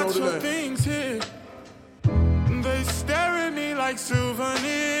right away. Still got your things here. They stare at me like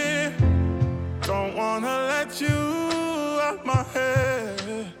souvenirs. Don't wanna let you out my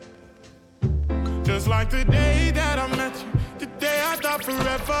head. Just like the day that I met you, the day I thought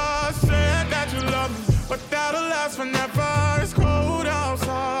forever. Said that you love me, but that'll last forever. It's cold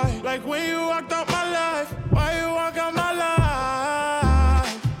outside, like when you walked out my life. Why you walk out my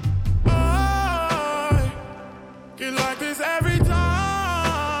life? I get like this every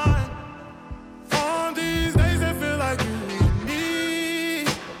time. On these days that feel like you and me.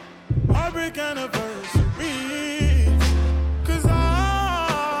 Heartbreak anniversary. 'Cause I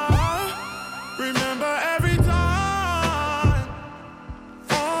remember every time.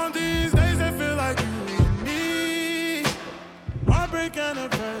 On these days that feel like you and me. Heartbreak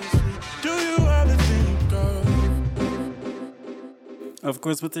anniversary. Do you ever think Of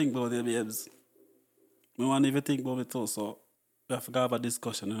course, we think about it, babes. We won't even think about it too, so we have to have a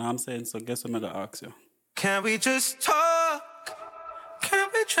discussion, you know what I'm saying? So guess what I'm gonna ask you? Can we just talk? Can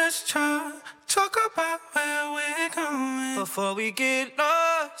we just talk about where we're going before we get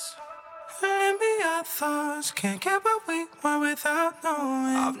lost? Let me our thoughts. Can't get what we want without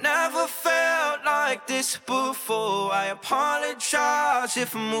knowing. I've never felt like this before. I apologize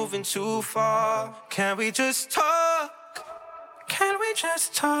if I'm moving too far. Can we just talk? Can we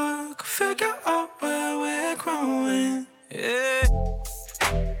just talk? Figure out where we're growing. Yeah.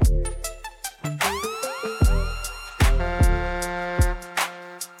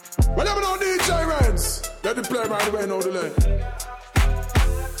 Well, I'm on DJ Redz. Let the play right away, no delay.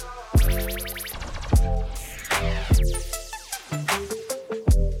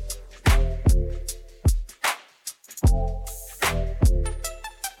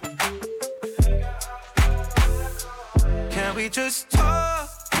 Can we just talk?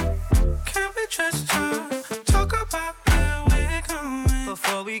 Can we just talk about where we're going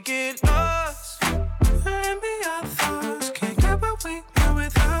before we get lost? Let me our thoughts. Can't get what we want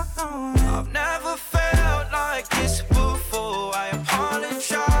without knowing. I've never felt like this before. I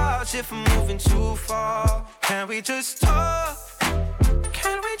apologize if I'm moving too far. Can we just talk?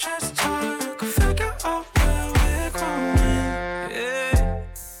 Can we just talk? Figure out where we're going. Yeah.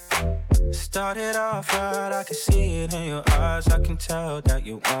 Started off right, I can see it in your eyes. I can tell that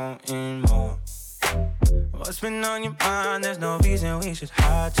you wanting more. What's been on your mind? There's no reason we should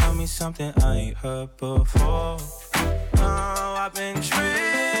hide. Tell me something I ain't heard before. Oh, I've been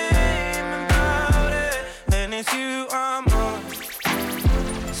dreaming about it, and it's you I'm on.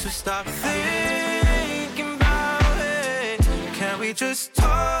 So stop thinking about it. Can we just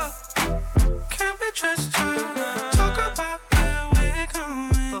talk? Can we just talk about where we're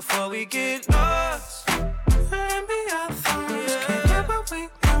going before we get lost? Let me our thoughts. Can't get what we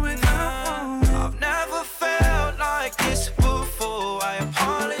want without knowing. I've never felt like this before. I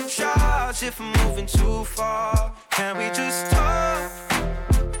apologize if I'm moving too far. Can we just talk?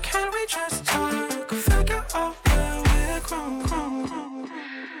 Can we just talk? Figure out where we're growing.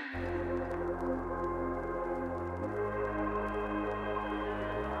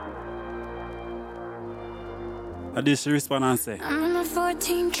 I did she respond and say, I'm in the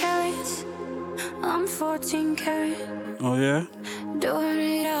 14 carats. I'm 14 karat. oh yeah? Doing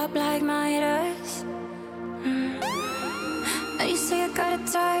it up like my dress. And you say I got a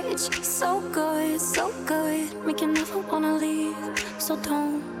touch, so good, make you never wanna leave. So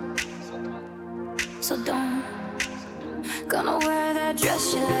don't. Gonna wear that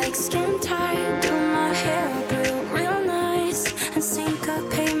dress you like, skin tight. Do my hair up real nice, and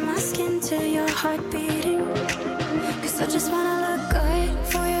syncopate my skin to your heart beating. 'Cause I just wanna look good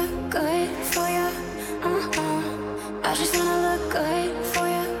for you, I just wanna look good for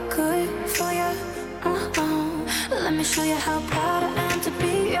you, Let me show you how proud I am to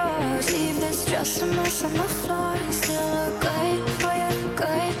be yours. Leave this dress a mess on the floor. Still look good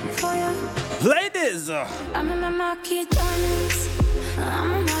for you. Ladies! I'm in my marquee diamonds.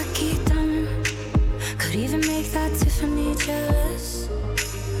 I'm a marquee diamond. Could even make that Tiffany jealous.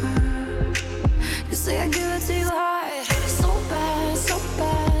 You say I give it to you hard. So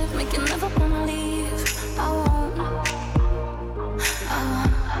bad. Make you never wanna leave. I won't.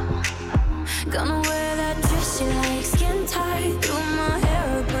 Gonna wear that dress you like, skin tight. Do my hair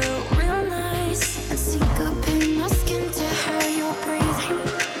up real nice, and syncopate my skin to hear your breathing.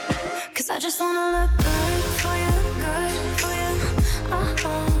 'Cause I just wanna look good for you,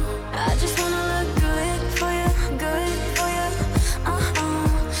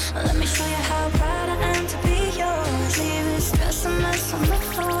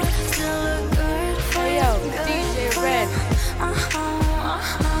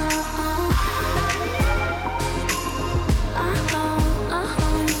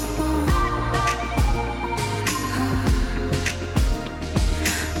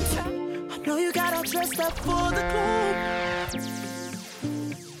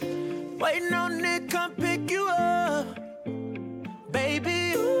 Waiting on Nick, come pick you up.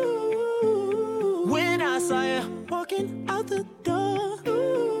 Baby, ooh, when I saw you walking out the door,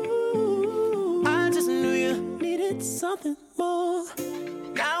 ooh, I just knew you needed something more.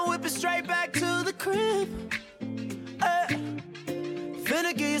 Now whip it straight back to the crib.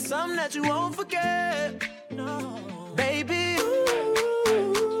 Finna give you something that you won't forget. No, baby,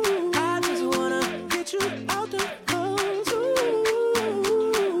 ooh, I just wanna get you out the clothes.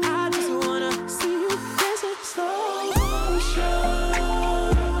 Ooh, I just wanna see you dancing slow motion.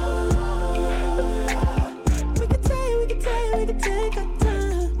 We can take our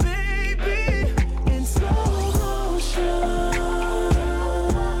time, baby, in slow motion.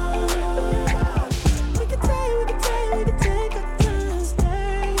 We can take our time,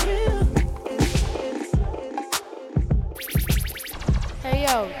 stay here. Hey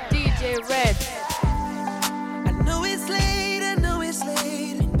yo, DJ Redz. I know it's late,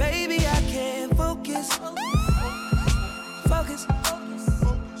 and baby, I can't focus.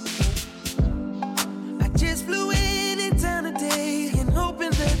 I just flew in town today and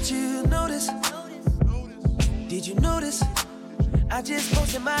hoping that you notice. Did you notice? I just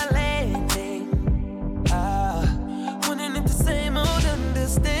posted my landing. Wondering if the same old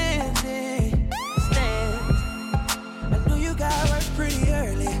understanding stands. I know you got work pretty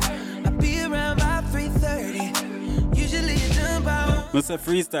early. I'll be around by 3:30. Usually you're done by Must say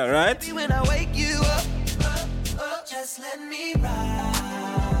freestyle, right? maybe when I wake you up, just let me ride.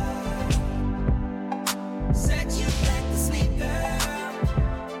 Set you back to sleep, girl.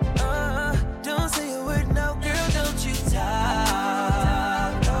 Don't say a word, no, girl, don't you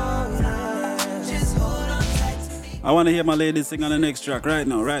talk. Oh, yeah. Just hold on tight to me. I want to hear my lady sing on the next track right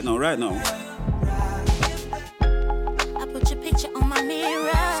now. I put your picture on my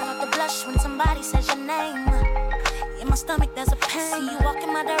mirror. Start to blush when somebody says your name. In my stomach there's a pain. See you walk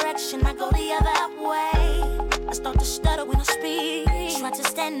in my direction, I go the other way. I start to stutter when I speak. Try to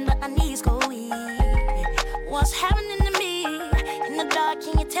stand but my knees go weak. What's happening to me? In the dark,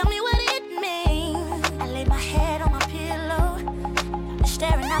 can you tell me what it means? I lay my head on my pillow,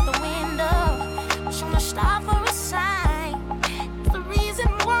 staring out the window, wishing a star for a sign. It's the reason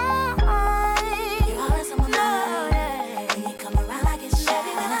why you're always on my mind. When you come around, I get shy.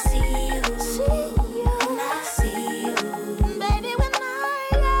 When I see you, when I see you, baby, when I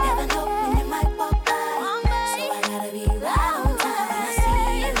never know when you might walk by, so I gotta be right on time. When I see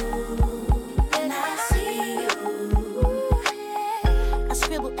you, when I see you, I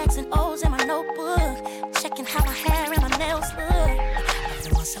scribble X and O's in my notebook, checking how my hair and my nails look. I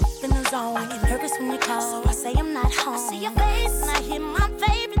want something is on. I get nervous when you call, so I say I'm not home. I see your face and I hear my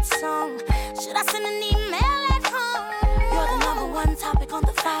favorite song. Should I send an email at home? You're the number one topic on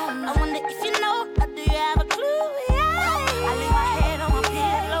the phone. I wonder if you know, or do you have a clue? Yeah. I lay my head on my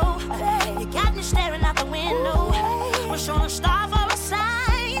pillow. You got me staring out the window. Wish on a star for a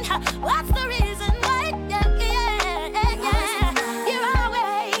sign. What's the reason why? You're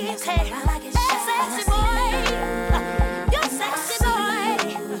always hey, sexy boy. You're sexy boy.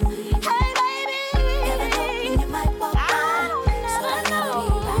 Hey baby. Never know when you might walk by, so I know.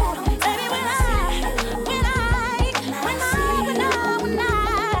 Baby, when I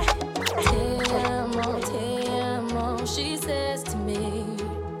Te amo, she says to me.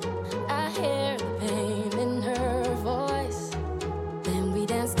 I hear the pain in her voice. Then we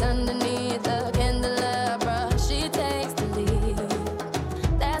danced underneath the candelabra. She takes the lead.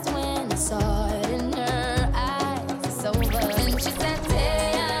 That's when I saw it in her eyes. It's over. And she said, Te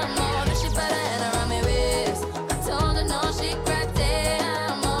amo. Then she put her hand around my waist. I told her no, she cried, Te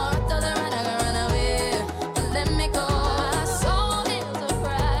amo. I told her run, I can run away. But let me go. My soul is a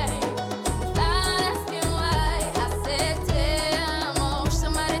cry. Without asking why, I said, Te amo.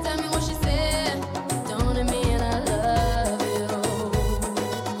 Somebody tell me what she said. Don't it mean I love you?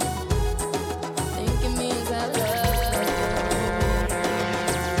 Think it means I love you.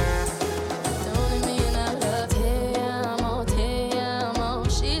 Don't it mean I love you? Te amo,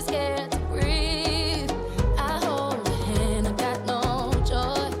 she's scared to breathe. I hold her hand, I got no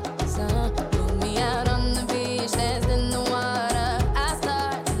choice. Put me out on the beach, danced in the water. I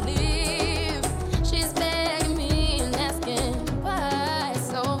start to leave. She's begging me and asking why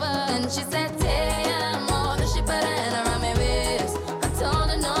it's over. And she said, Te amo. Then she put her hand around my waist. I told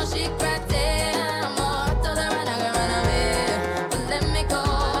her no, she cried, Te amo. I told her run, I can run away. But let me go.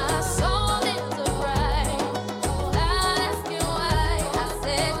 My soul is a cry. Without asking why, I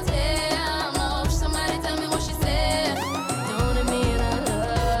said, Te amo. Somebody tell me what she said. Don't it mean I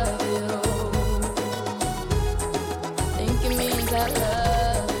love you? Think it means I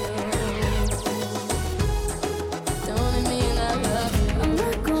love you. Don't it mean I love you? I'm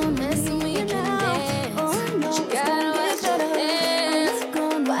not gonna mess with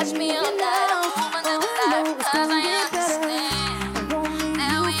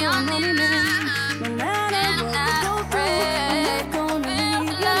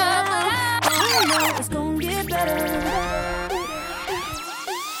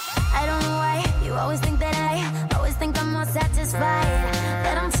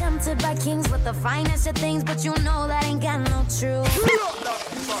the finest of things, but you know that ain't got no truth.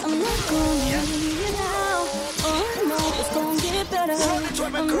 I'm not gonna leave you now. Oh, I know it's gonna get better.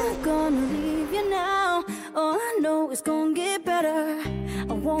 I'm not gonna leave you now. Oh, I know it's gonna get better.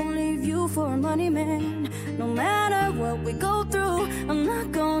 I won't leave you for a money man. No matter what we go through, I'm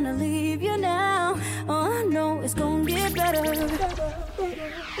not gonna leave you now. Oh, I know it's gonna get better.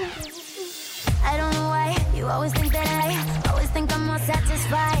 I don't know why you always think that I always think I'm more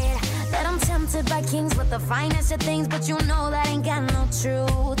satisfied. That I'm tempted by kings with the finest of things, but you know that ain't got no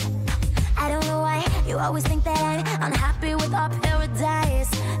truth. I don't know why you always think that I'm unhappy with our paradise.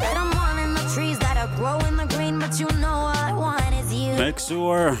 That I'm wanting the trees that are growing the green, but you know what I want is you. Make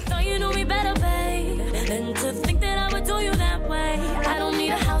sure. Thought you knew me better, babe, than to think that I would do you that way. I don't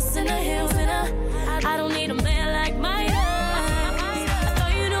need a house in the hills, and I don't need a man like my own. I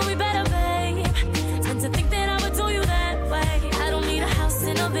thought you knew me better, babe, than to think that I would do you that way. I don't need a house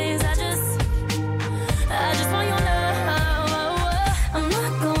in the biz, I just want your love. I'm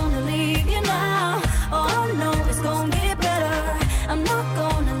not gonna leave you now. Oh, I know it's gonna get better. I'm not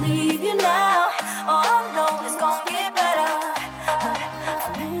gonna leave you now. Oh, I know it's gonna get better.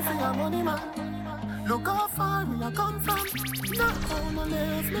 Me for your money, man. Look how far we are come from. Not gonna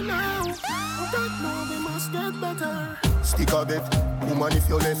leave me now. That know we must get better. Stick a bet, woman, if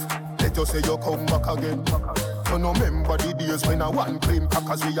you left, let you say you come back again. You no remember the days when I one cream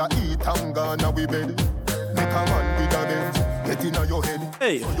crackers we a eat and gone a we bed. Make a man with a Benz, get in your head.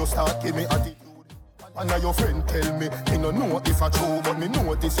 Hey. So you start give me attitude. And now your friend tell me, he no know if I true, but me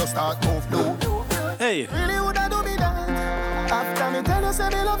notice you start move low. Hey. Really would I do me that? After me tell you say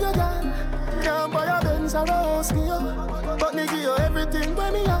me love you, girl. Can't buy a Benz or a house me up, but me give you everything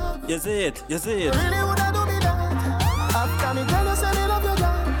when me have. You see it, you see it. Really would I do me that? After me tell you say me love you,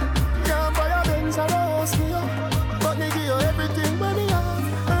 girl. Can't buy a Benz or a house me up, but me give you everything when me have.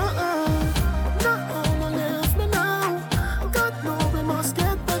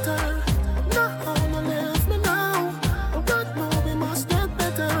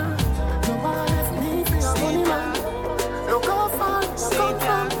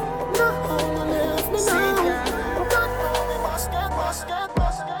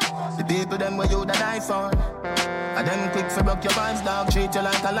 People them where you the die for. And them quick for broke your vibes, dog. Treat you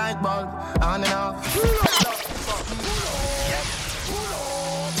like a light bulb. On and off.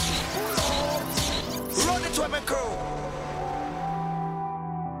 Run it to my crew.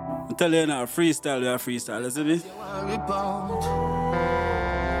 I'm telling you now, freestyle, we are freestyle, listen me?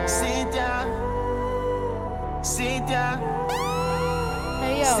 Sit down. Sit down.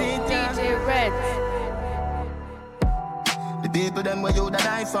 Hey yo, Sit down. DJ Redz. The people them where you the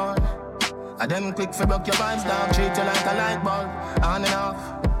die for. And them quick for broke your vibes, dog. Treat you like a light bulb. On and off.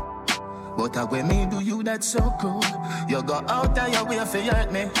 But when me do you that's so cool. You go out and your way for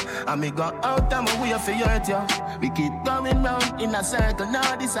hurt me. And me go out and my way for hurt you. We keep going round in a circle.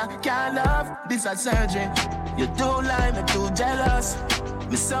 Now this a can't love, this a surgery. You too lie, me too jealous.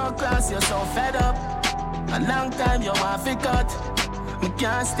 Me so close, you're so fed up. A long time you want to cut. Me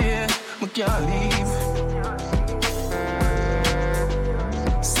can't stay, me can't leave.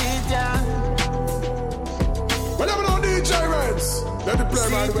 Sit down. Whenever no DJ Redz, let the play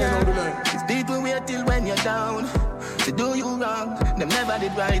right away on the line. If people wait till when you're down to do you wrong, them never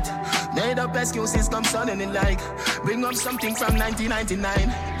did right. Made up excuses come suddenly like bring up something from 1999.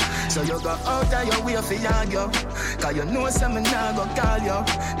 So you go out of your way for argue. Cause you know something now go call you.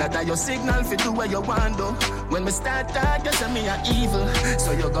 That are your signal for do what you want do. When me start talk, you say me a evil.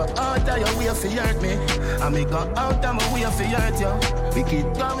 So you go out of your way for hurt me. And me go out of my way for hurt you. We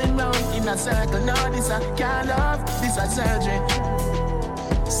keep going round in a circle. Now this a can't love, this a surgery.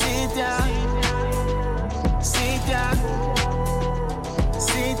 Sit down. Sit down.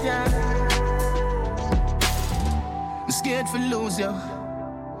 Sit down. I'm scared for lose you.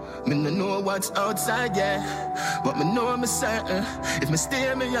 Me no know what's outside, yeah. But me know I'm certain. If me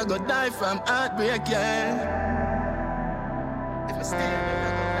stay, me I go die from heartbreak, yeah. If me stay, me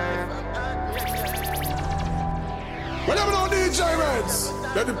I go die from heartbreak, yeah. Whenever no DJ Redz,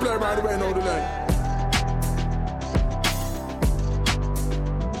 let the play right away on the line.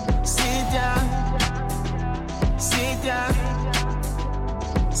 Sit down. Sit down.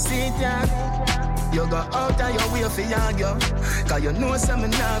 Sit down. You go out of your way for argue. Cause you know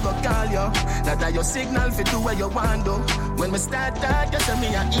something now go call you. That are your signal for do what you want do. When we start talk, you say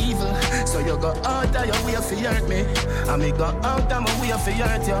me a evil. So you go out of your way for hurt me. And me go out of my way for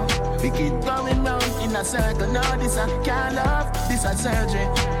hurt you. We keep going round in a circle. Now this a can't love, this a surgery.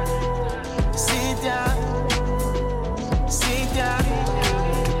 Sit down. Sit down.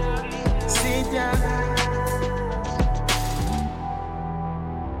 Sit down.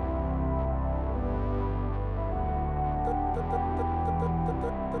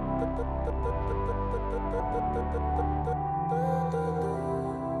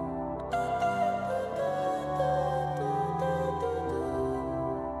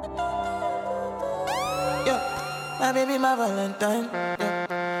 My baby, my Valentine.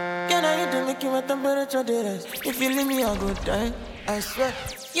 Yeah. Can I hit to make you a temperature difference? If you leave me a good time, I swear.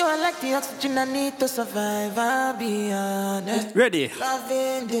 You are like the oxygen I need to survive, I'll be honest. Ready.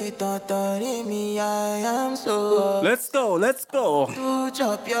 Loving the thought of me, I am so. Let's go. To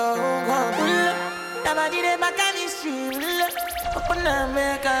chop your own. Nobody dey back at this shit. Open up,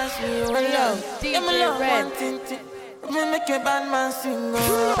 make us see. DJ Redz. Me make a bad man sing.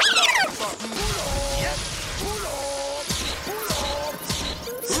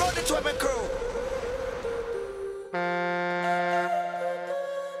 Run it to my crew.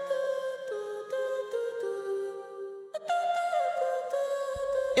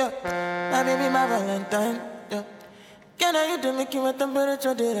 Yeah, my baby, my Valentine. Yeah, can I hit to make you a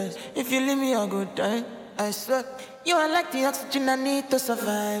temperature difference? If you leave me a good time, I swear. You are like the oxygen I need to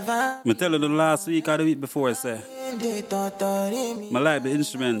survive. I tell you the last week or the week before I say. I like the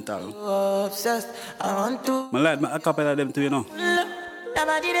instrumental. Obsessed, I want to. I like my acapella them too, you know.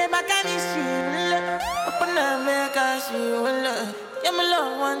 Nobody dey back at this shit. Open up, make us see. Yeah, my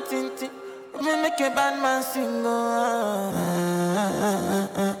love one thing. Me make a bad man sing.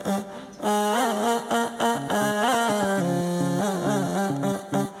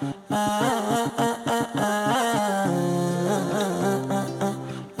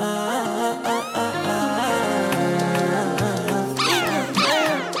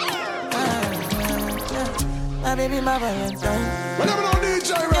 My baby, my Valentine. Whenever no DJ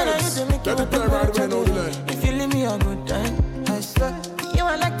Redz, let the play right away, no delay. If you leave me a good time, I swear. You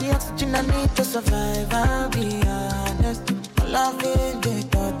are like the oxygen I need to survive, I'll be honest. Loving the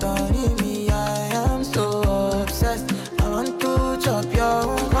thought of me, I am so obsessed. I want to chop your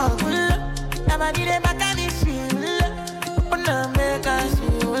own heart. Nobody dey back at this shit. Open up, make us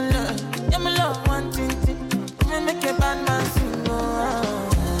see. Yeah, my love one thing. Me make a bad man sing.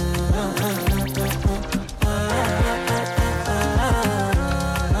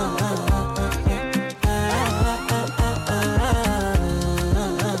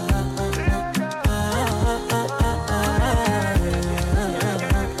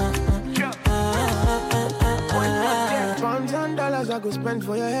 I go spend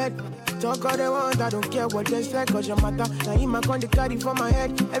for your head. Talk all they want, I don't care what they say, cause your matter. Now you my con they carry for my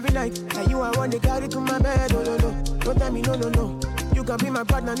head every night. Now you I want to carry to my bed, oh no no. Don't tell me no no no. You can be my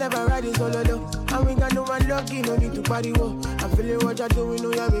partner, never ride it solo no. And we got no one lucky, no need to party wo. I'm feeling what you're doing,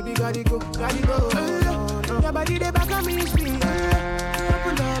 oh yeah baby, gotta go. Your body they back on me, sweet.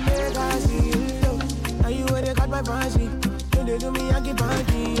 Open up, make I see. Now you where they got my fancy. When they do me, I get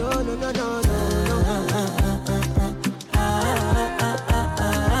party, oh no no no no no.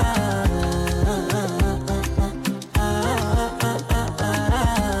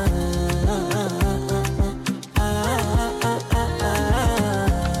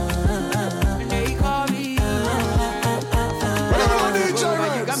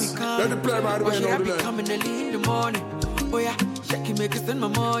 Coming early in the morning. Oh yeah, shake it, make it spend my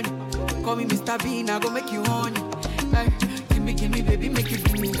money. Call me Mr. Bean, I go make you honey. Hey, give me, baby, make it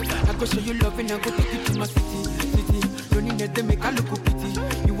give me. I go show you love and I go take you to my city. Don't need to make a look pity.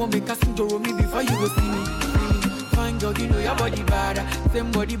 You won't make a sing to me before you go see me. Fine girl, you know your body bad.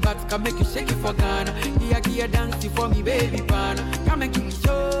 Same body back can make you shake it for Ghana. Here, dance for me, baby, pana. Come make it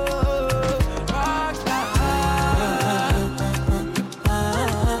show. Rockstar.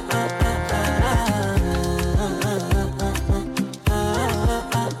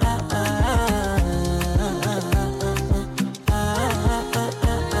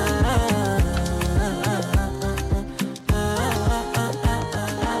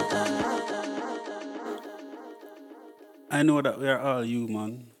 I know that we are all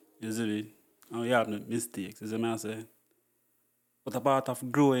human, you see me, and we have no mistakes, you see me I say. But a part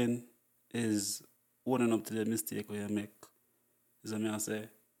of growing is owning up to the mistake you make. You see me I say.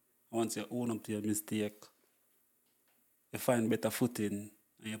 Once you own up to your mistake, you find better footing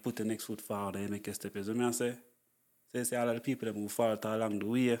and you put the next foot forward and you make a step. You see me I say. So you see all of the people who fall along the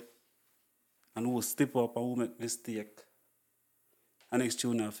way and who step up and who make mistake. And next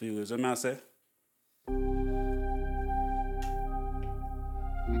tune for you. You see me I say.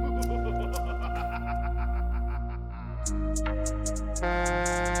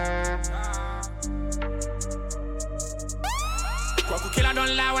 Kwaku killer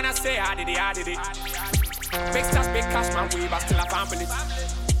don't lie when I say I did it. Big stars, big cash, man, way back till I can't believe.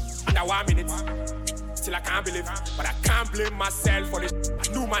 Under 1 minute, still I can't believe. But I can't blame myself for this.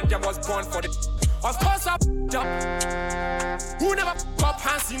 I knew man, I was born for this. Of course I f***ed up. Who never f*** up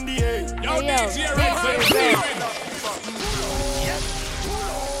hands in the air? Yo, DJ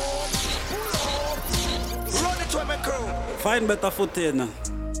Run it to my crew. Find better foot in.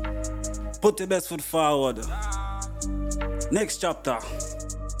 Put your best foot forward. Next chapter.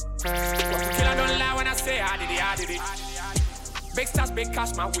 Killer don't lie when I say I did it. Big stars, big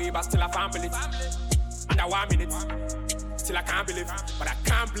cash my way, but still I can't believe. Under 1 minute, still I can't believe. But I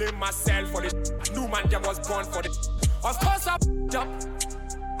can't blame myself for this. I knew man them was born for this. Of course I f***ed up.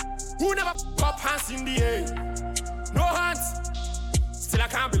 Who never f*** up hands in the air? No hands. Still I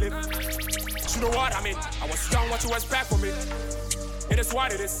can't believe. You know what I mean? I was young, what you expect from me? It is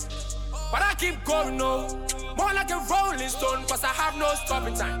what it is. But I keep going, no. More like a rolling stone, cause I have no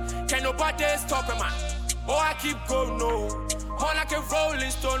stopping time. Can nobody stop a man? Oh, I keep going, no. More like a rolling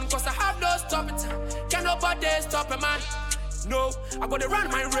stone, cause I have no stopping time. Can nobody stop a man? No, I'm gonna run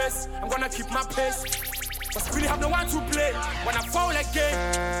my race. I'm gonna keep my pace. Cause I really have no one to play. When I fall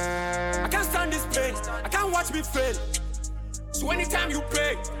again, I can't stand this pain. I can't watch me fail. So anytime you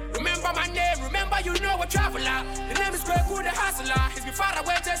pray, remember my name, remember you know a traveler. The name is Greg Wood, the hustler. He's been far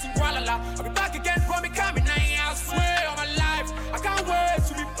away, just in Kuala Lumpur. I'll be back again for me coming now. I swear on my life, I can't wait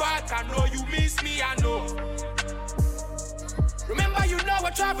to be back. I know you miss me, I know. Remember you know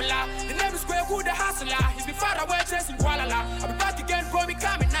a traveler. The name is Greg Wood, the hustler. He's been far away, just in Kuala Lumpur. I'll be back again for me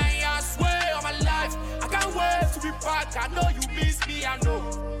coming now. I swear on my life, I can't wait to be back. I know you miss me, I know.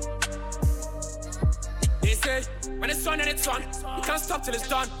 They say, when it's on and it's on, you can't stop till it's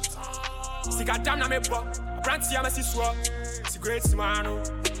done. See, goddamn, na me bro. I brand see, I'm a siswa. It's a great man, oh.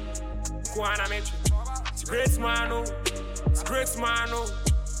 Kuana Metro. It's a great man, oh. It's a great man, oh.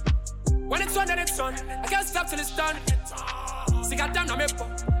 When it's on and it's on, I can't stop till it's done. See, goddamn, na me bro.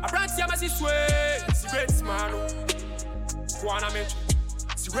 I brand see, I'm a siswa. It's a great man, oh. Kuana Metro.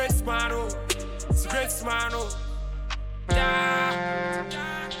 It's a great man, oh. It's a great man, oh. Yeah.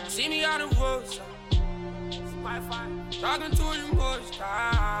 See me on the road. Talking to you most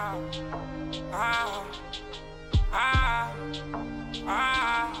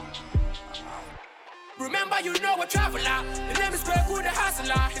Remember you know a traveler. The name is Greg Wood, the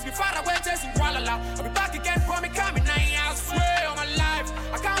hustler. He's been far away, just in Kuala Lumpur. I'll be back again for me coming now. I swear on my life,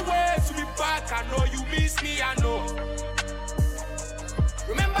 I can't wait to be back. I know you miss me, I know.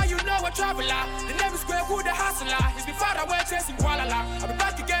 Remember you know a traveler. The name is Greg Wood, the hustler. He's been far away, just in Kuala Lumpur. I'll be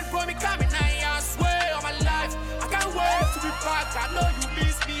back again for me coming now. I swear on my life, I can't wait to be back. I know you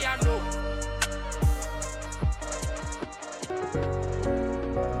miss me, I know.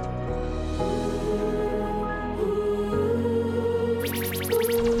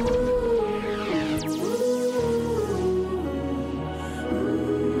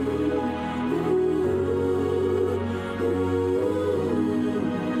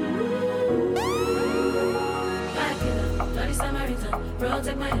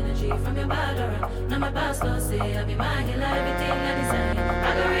 Protect my energy from your bad aura. Now my past laws say I be my healer, everything I desire.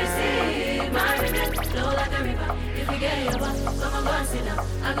 I go receive my revenge, flow like a river. If you get your back, come on, go and sit down.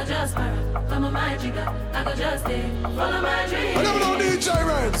 I go just para, come on my jigger. I go just stay, follow my dreams. I never know DJ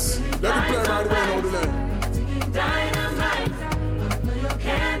Redz. Let me play right away now, the lane. Dynamite, no you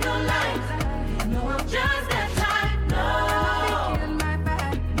can't no light. No, I'm just that type, no.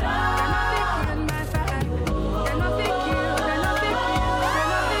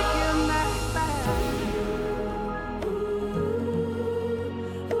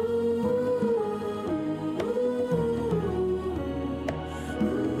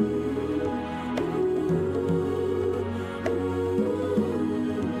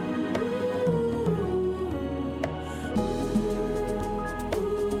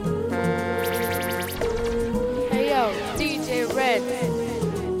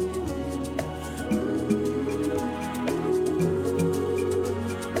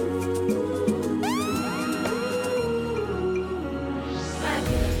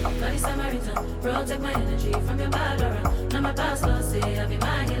 Protect my energy from your bad aura. Now my past laws say I be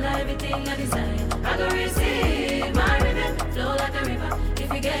my healer, everything I desire. I go receive my revenge, flow like a river.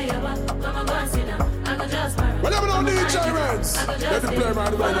 If you get your back, come on, go and sit down. I go just para. Whenever no DJ Redz, let me play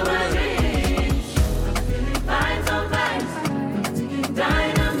right away now, the lane. I'm feeling vibes on vibes,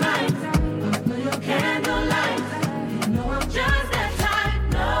 dynamite. No, you can't no light. No, I'm just that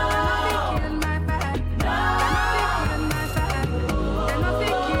type, no.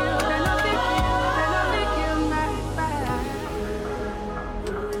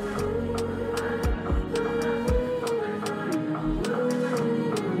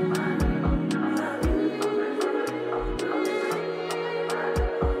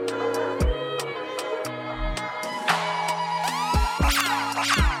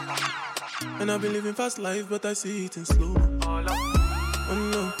 And I've been living fast life, but I see it in slow. Oh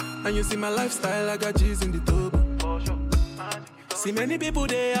no, and you see my lifestyle, I got G's in the tub. See many people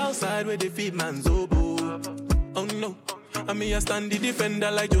there outside where they feed man's oboe. Oh no, I mean I stand the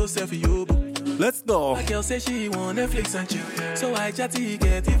defender like Joseph Yobo. Let's go. My girl say she want Netflix and chill, so I chatty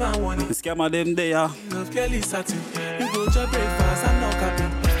get even one. The scammer them there. Love Kelly satin, you go to breakfast, I'm not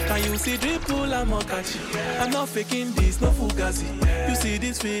capping. Can you see dripple, I'm not catching. I'm not faking this, no fugazi. You see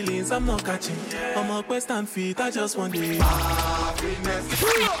these feelings, I'm not catching. I'm a quest and feet, I just want the happiness.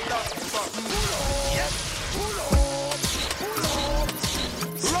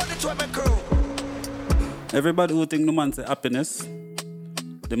 Everybody who think the man say happiness,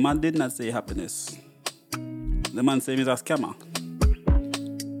 the man did not say happiness. The man say he's a scammer.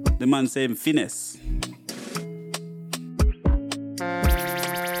 The man say him finesse.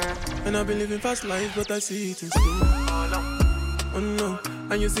 And I've been living fast life, but I see it in slow. Oh no,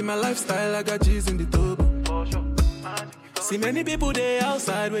 and you see my lifestyle, I got G's in the tub. See many people there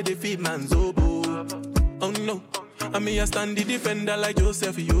outside where they feed man's oboe. Oh no, I mean I stand the defender like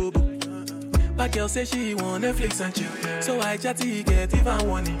Joseph Yobo. My girl say she want Netflix and chill, so I chatty get even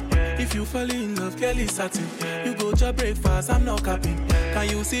one. If you fall in love, Kelly satin, you go to breakfast, I'm not capping. Can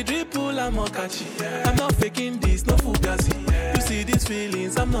you see dripple, I'm not catching. I'm not faking this, no fugazi. You see these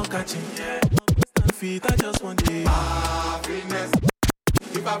feelings, I'm not catching. Stand feet, I just want the happiness.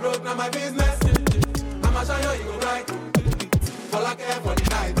 If I broke, now my business. I'ma show you, you go right. All I care for the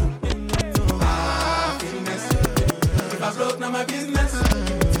night. Happiness. If I broke, now my business.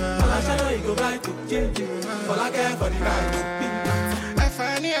 I'ma show you, you go right. All I care for the night.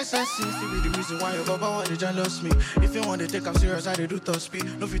 F-I-N-E-S-S-E, if be the reason why your baba want to jealous me. If you want to take I'm serious, I do top speed.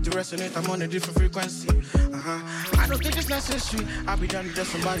 No fit to resonate, I'm on a different frequency. I don't think it's necessary. I be down to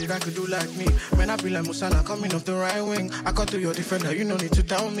just somebody that could do like me. Man, I be like Musala coming off the right wing. I cut to your defender, you no need to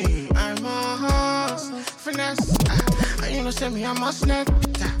tell me. I'm a horse, finesse. And you know, say me, I'm a snap.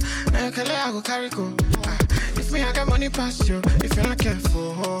 And I go carry go. If me, I got money past you. If you're not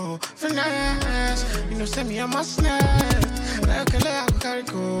careful, finesse. You know, say me, I'm a snap. I go carry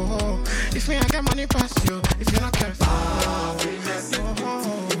go. If me, I got money past you. If you're not careful, finesse.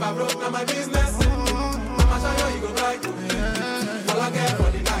 If I broke, now my business. I'ma show you, you go right. All I care for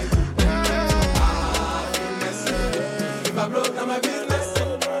the night. Finesse. If I broke, now my business.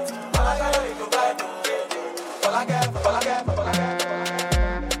 All I show you, you go right. All I care, all I care, all I care.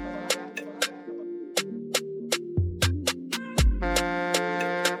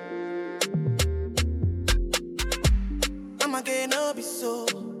 No be so,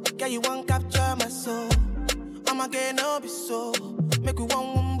 girl you want capture my soul. I'ma get no be so, make we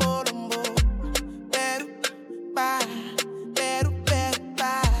one wumbo lumbo. Better bye,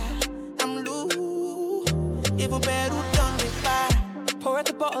 I'm loose, even better done me bye. Pour out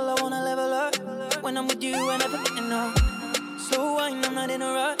the bottle, I wanna level up. When I'm with you, I never enough. So wine, I'm not in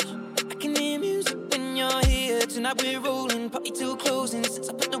a rush. I can hear music when you're here. Tonight we're rolling, party till closing. Since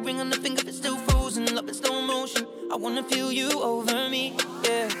I put the ring on the finger, it's still frozen. Love in slow motion. I wanna feel you over me,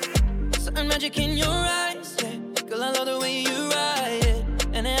 yeah. Certain magic in your eyes, yeah. Girl, I love the way you ride, yeah.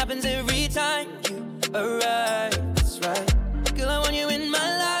 And it happens every time you arrive, that's right. Girl, I want you in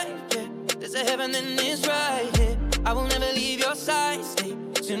my life, yeah. There's a heaven and it's right, yeah. I will never leave your side, stay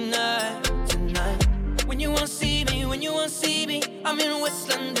tonight. When you won't see me, I'm in West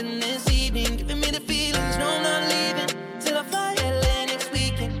London this evening. Giving me the feelings, no, I'm not leaving till I fly LA next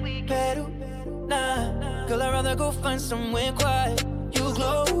weekend. Peru, nah. Girl, I'd rather go find somewhere quiet. You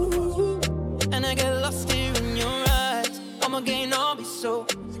glow, and I get lost here in your eyes. I'm again, I'll be so.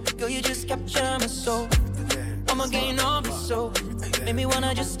 Girl, you just capture my soul. I'm again, I'll be so. Make me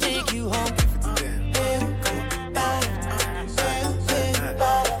wanna just take you home.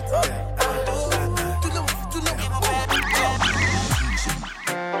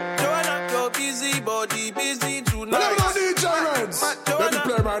 Joanna, you're busy, body busy tonight. Whenever I DJ Redz, let me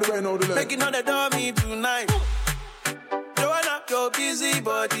play right away now. Making all the dummy tonight. Joanna, you're busy,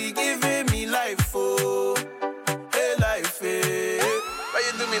 body giving me life, oh, hey life, hey. Why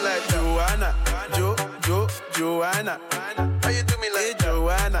you do me like Joanna, Joanna? Why you do me like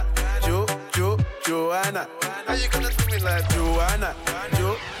Joanna, Joanna? How you gonna do me like Joanna,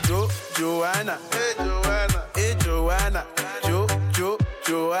 Joanna? Hey Joanna,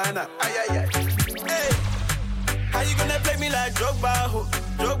 Joanna? Ay ay ay. Hey, how you gonna play me like Drogba, ho?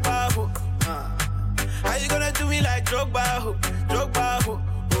 How you gonna do me like Drogba, ho?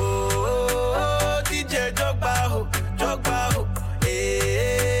 Oh, DJ Drogba, ho.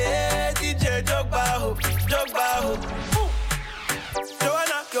 Hey, DJ Drogba, ho.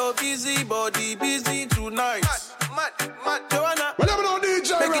 Joanna, you're busy, body busy tonight. Mad. Joanna, whenever no DJ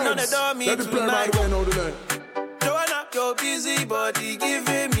knocking on the Redz. door, me Let me play my tonight. way now the line. Joanna, your busy body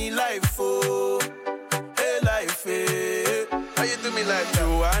giving me life, oh, hey life, hey. How you do me like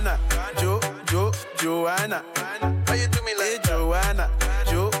Joanna, Joanna? How you do me like Joanna,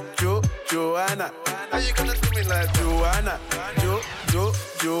 Joanna? How you gonna do me like Joanna,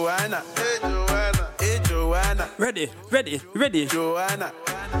 Joanna? Hey Joanna. Ready. Joanna.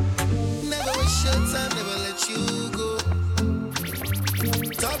 Never waste your time, never let you go.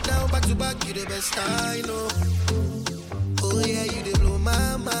 Top down, back to back, you the best I know. Oh yeah, you dey blow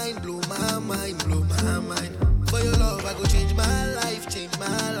my mind. For your love, I go change my life.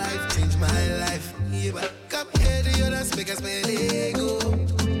 Yeah, but come here to your dance, make us make it go.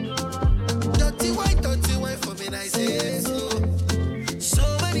 Dirty white for me, I say so. So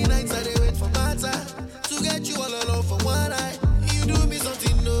many nights I dey wait for matter to get you all alone for one night. You do me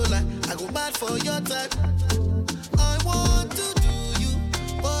something no lie, I go mad for your type. I want to do you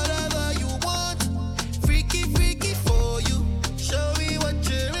whatever you want, freaky for you. Show me what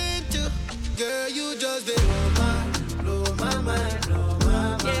you're into, girl. You just dey blow my mind.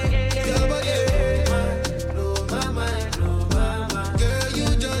 Your body blow my mind. Girl, you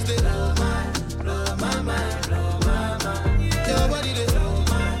just dey blow my mind. Your body dey blow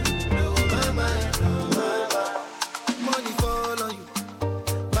my mind. Money fall on you,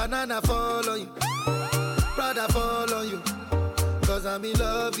 banana fall on you, Prada fall on you, 'cause I'm in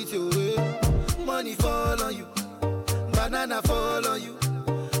love with you. Money fall on you, banana fall on you,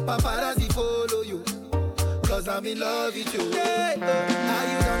 paparazzi follow you, 'cause I'm in love with you. Are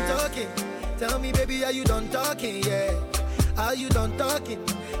you done talking? Tell me, baby, are you done talking? Yeah. Are you done talking?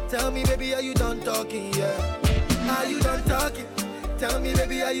 Tell me, baby, are you done talking? Yeah. Are you done talking? Tell me,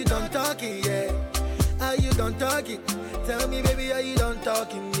 baby, are you done talking? Yeah. Are you done talking? Tell me, baby, are you done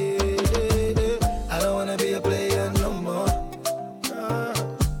talking? Yeah. I don't wanna be a player no more.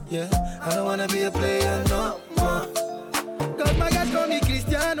 Yeah. I don't wanna be a player no more. 'Cause my guys call me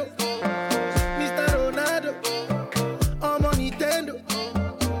Cristiano, Mr. Ronaldo, I'm on Nintendo.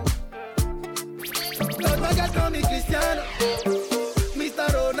 'Cause my guys call me Cristiano, Mr.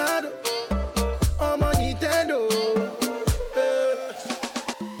 Ronaldo, I'm on Nintendo.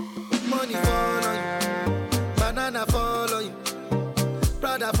 Money fall on you, banana fall on you,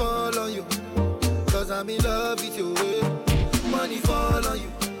 Prada fall on you, 'cause I'm in love with you. Money fall on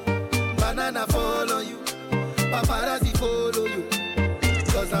you, banana fall on you, paparazzi follow you,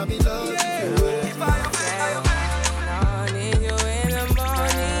 'cause I'm in love with you. I need you in the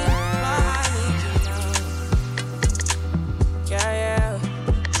morning, but I need you now. Yeah,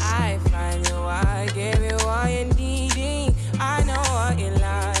 I find you, I give you all you need. I know what you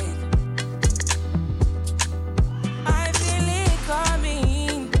like. I feel it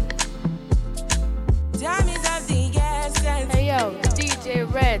coming. Time is of the essence. Hey yo, DJ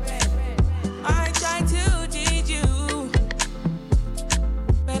Redz. I try to teach you,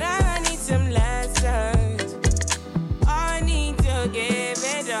 but I need some lessons. I need to give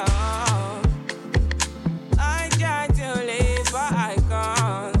it all. I try to live, but I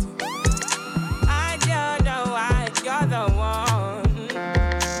can't. I don't know why you're the one.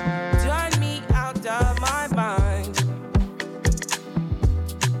 Turn me out of my mind.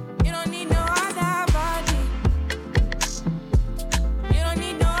 You don't need no other body. You don't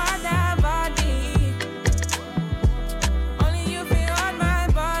need no other body. Only you feel on my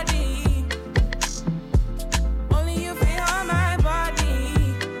body. Only you feel on my body.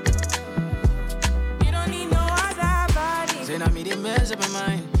 You don't need no other body. Say now me they mess up my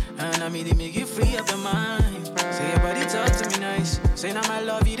mind, and now me they make you free up your mind. Say your body talk to me nice. Say now my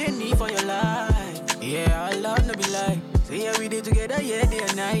love you didn't need for your life. Yeah, our love no be like. Say yeah we did together, yeah day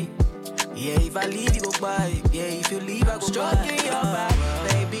and night. Yeah, if I leave you go by. Yeah, if you leave I go stroking your body,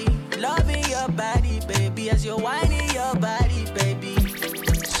 baby. Loving your body, baby. As you're whining your body, baby.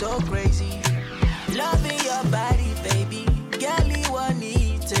 So crazy. Loving your body, baby. Girl, you want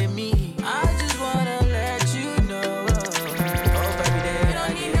need to me. I just wanna let you know. Oh, baby, You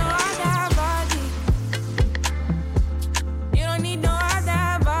don't need no other body. You don't need no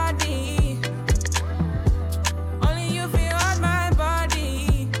other body. Only you feel on my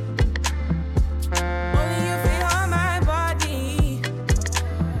body. Only you feel on my body.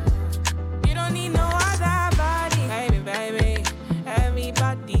 You don't need no other body. Baby,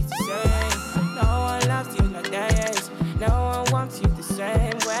 everybody's the same.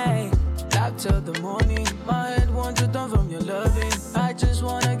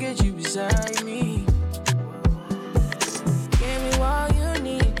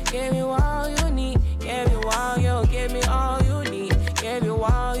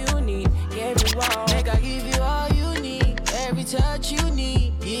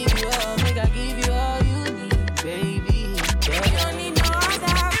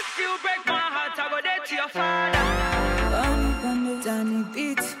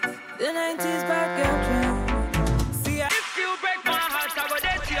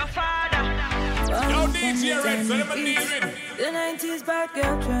 90s bad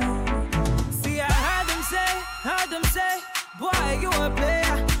girl trend. See, I heard them say, boy, you a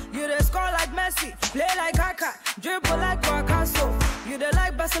player. You the score like Messi, play like Kaka, dribble like Picasso. You the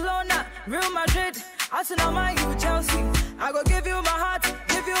like Barcelona, Real Madrid, Arsenal, Man U, Chelsea. I go give you my heart,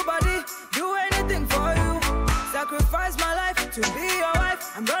 give you body, do anything for you. Sacrifice my life to be your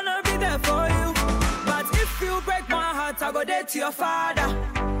wife, I'm gonna be there for you. But if you break my heart, I go dead to your father.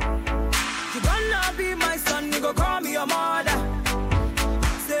 You gonna be my son, you go call me your mother.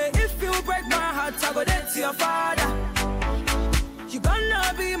 Say if you break my heart, I go dead to your father. You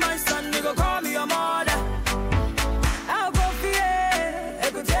gonna be my son, you go call me your mother. I'll go for you,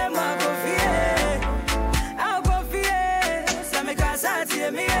 écoutez moi go for you. I'll go for you, ça me casse à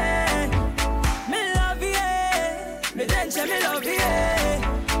tirer me. Me love you, me denche me love you.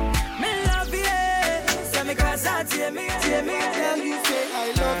 Me love you, ça me casse à tirer me. Tell you say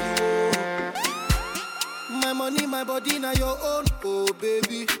I love you. My money, my body, now your own, oh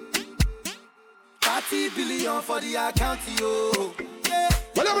baby. 30 billion for the account, yo. Yeah.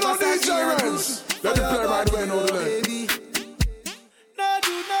 Well, I'm not DJ Redz. Let me play right away, no delay. No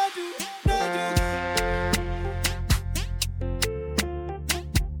do.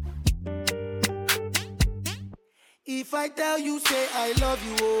 If I tell you, say I love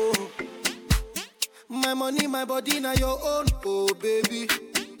you, oh. My money, my body, now your own, oh baby.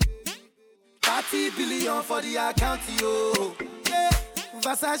 30 billion for the account, yo. Yeah.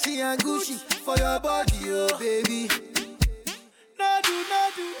 Versace and Gucci for your body, oh baby. No do,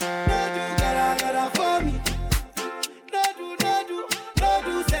 gotta for me. No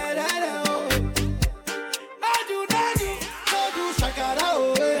do, say that, oh. No do, shakara,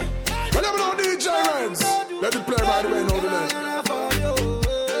 oh. Well, I'm not DJ Redz. Let me play right away, no delay.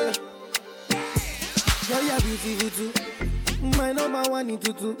 Girl, you're beautiful too. My number one in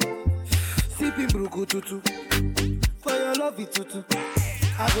tutu. Sipping bruku tutu. For your love it tutu.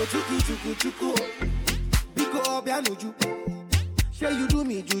 I go chuku. Biko obianuju. Say you do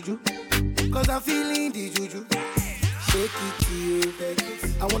me juju. Cause I'm feeling the juju. Shake it to you. Take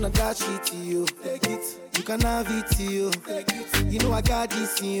it. I wanna dash it to you. Take it. You can have it to you. Take it. You know I got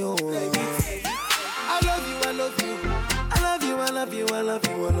this in you. Take it. I love you.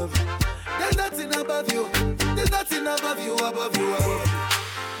 There's nothing above you. Above you.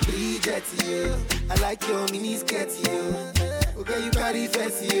 Bridget, you. I like your mini skirt, you. Okay, you carry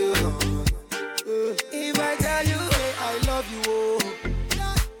fancy, you. If I tell you, say I love you, oh.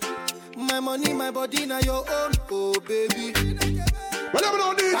 My money, my body, now your own, oh baby. Well, I'm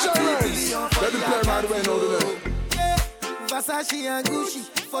not DJ Redz. Let me play right away, no delay. Versace and Gucci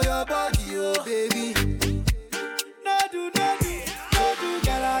for your body, oh baby. No do,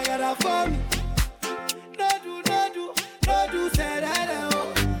 gotta for me. No do, say that, oh.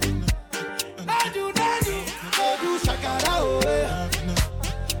 No do, shakara, oh.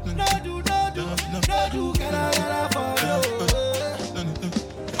 No do, gotta for you.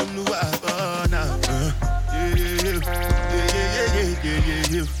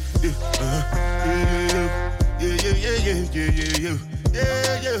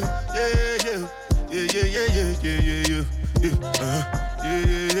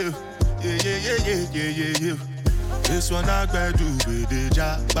 This one I gotta do with the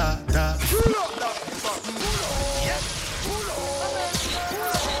jabata.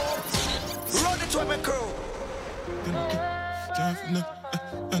 Run it to my crew.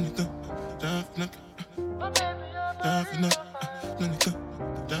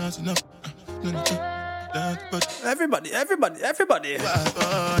 Everybody.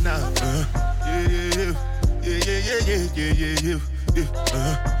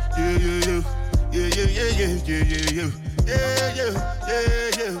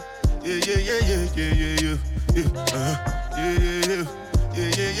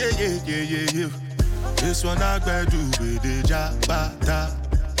 This one I gotta do with the jabata.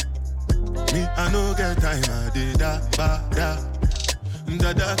 Me, I no get time, I did that, bada.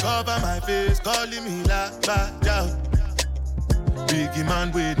 Dada cover my face, calling me la bada. Biggie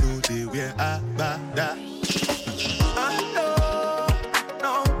man, we know they wear a bada.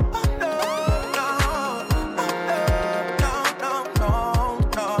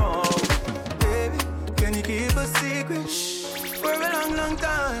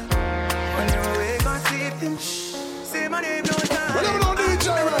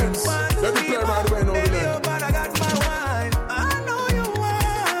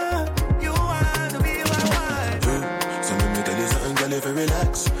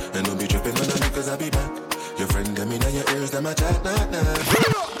 Relax and don't be tripping on them because I'll be back. Your friend them in your ears, them a chat, nah.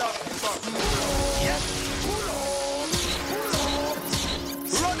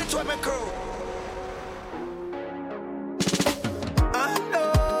 Run it to my crew.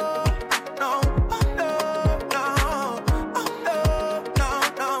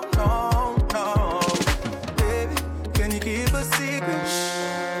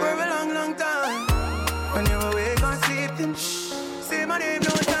 my name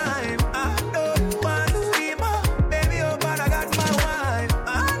no time. I don't want to be my baby, oh, but I got my wife.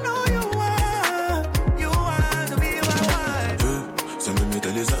 I know you want to be my wife. So let me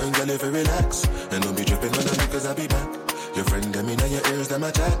tell you something, girl, if you relax. And don't be tripping on them because I'll be back. Your friend them in your ears, them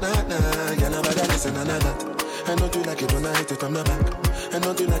a chat, nah. Yeah, nobody listen and that. And don't you like it when I hit it from the back? And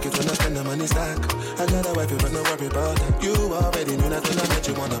don't you like it when I spend the money stack? I got a wife, but no worry about that. You already knew that when I met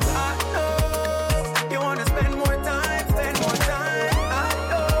you on the back. I know you wanna spend more time, spend more time. I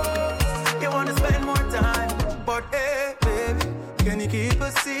know you wanna spend more time. But hey, baby, can you keep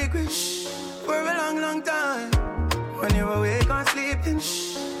a secret for a long, long time? When you're awake or sleeping,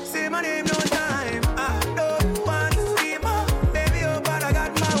 say my name no time. I don't want to be my baby, oh, but I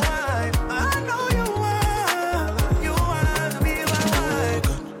got my wife. I know you want to be my wife.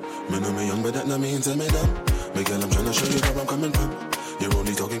 Me know me young, but that no means I'm dumb. Me girl, I'm tryna show you where I'm coming from. You're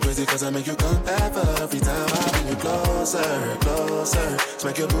only talking crazy cause I make you come. Every time I bring you closer, closer.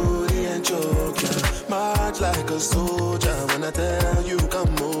 Smack your booty and choke ya. March like a soldier when I tell you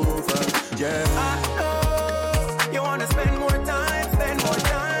come over. Yeah. I know you wanna spend more time, spend more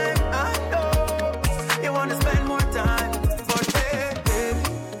time. I know you wanna spend more time. But hey, baby,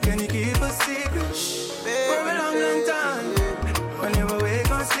 can you keep a secret for a long, long time? When you're awake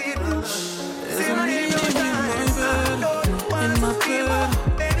or sleeping, say my name no time. I don't want to be my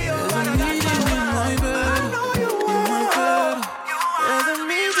baby, oh, but I got my wife. I know you want. There's a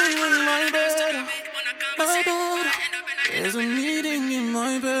meeting in my bed. My bed. There's a meeting in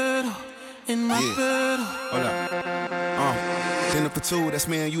my bed. In my bed. Hold up. Dinner for two, that's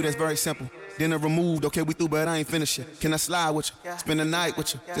me and you, that's very simple. Dinner removed, okay, we through, but I ain't finished yet. Can I slide with you? Spend the night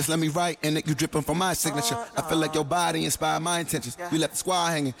with you? Just let me write, and you dripping from my signature. I feel like your body inspired my intentions. We left the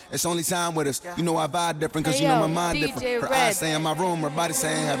squad hanging, it's only time with us. You know I vibe different, cause you know my mind different. Her eyes say in my room, her body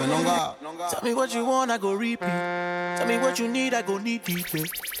saying heaven on God. Tell me what you want, I go repeat. Tell me what you need, I go need deep.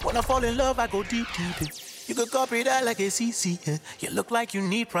 When I fall in love, I go deep. You could copy that like a CC. You look like you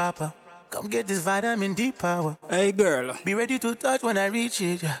need proper. Come get this vitamin D power. Hey girl, be ready to touch when I reach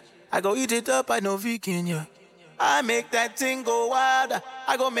it. I go eat it up, I know vegan, yeah. I make that thing go wild.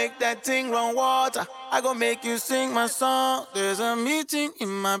 I go make that thing run water. I go make you sing my song. There's a meeting in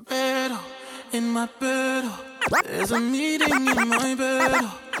my bed, in my bed. There's a meeting in my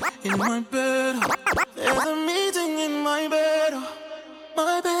bed, in my bed. There's a meeting in my bed,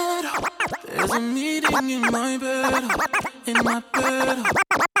 my bed. There's a meeting in my bed, in my bed.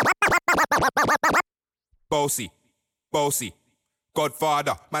 Bossy, bossy,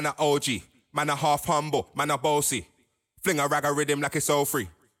 Godfather, man a OG, man a half humble, man a bossy. Fling a rag a rhythm like it's all free.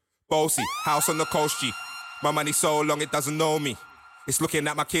 Bossy, house on the coast G. My money so long it doesn't know me. It's looking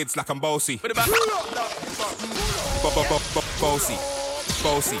at my kids like I'm bossy. Bossy,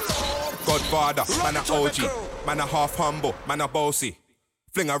 bossy, Godfather, man a OG, man a half humble, man a bossy.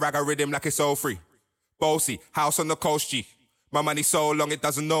 Fling a rag a rhythm like it's all free. Bossy, house on the coast G. My money so long it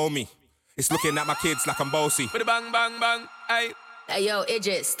doesn't know me. It's looking at my kids like I'm bossy. Bang, bang, bang, aye. Hey yo,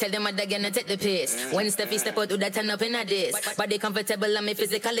 Idris, tell them they're gonna take the piss. When Steffi step out, do that turn up in a diss. Body comfortable and me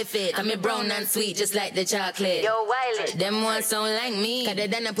physically fit. I'm brown and sweet, just like the chocolate. Yo, Wiley, them ones sound like me. Cause they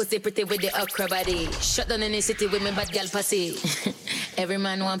done a pussy pretty with the okra body. Shut down in the city with me bad gal pussy. Every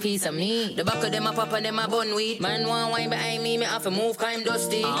man want piece of me. The back of them a pop and them a bun weed. Man want wine behind me have to move, cause I'm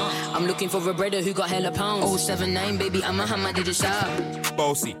dusty. I'm looking for a brother who got hella pounds. 079, baby, I'm a hammer, did the shop.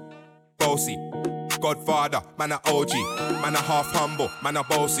 Bossy, bossy, Godfather, man a OG, man a half humble, man a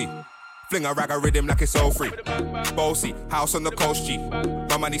bossy. Fling a rag a rhythm like it's all free. Bossy, house on the coast G.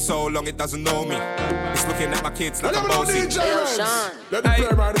 My money so long it doesn't know me. It's looking at my kids like I'm bossy. Yo, Sean.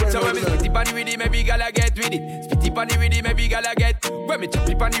 So when me spitty panny with it, maybe gala get with it. Spitty panny with it, maybe gala get. When me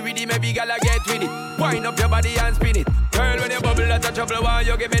choppy panny with it, maybe gala get with it. Wind up your body and spin it. Girl, when you bubble out of trouble, why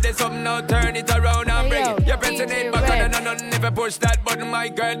you give me this something now? Turn it around and bring it. You're pressing it back on and on. If you push that button, my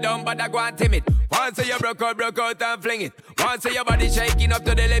girl down, but I go and timid. Once you broke out and fling it. Once your body shaking up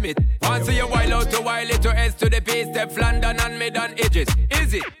to the limit. Once you wild out to wild it to S to the P, step London and mid on edges.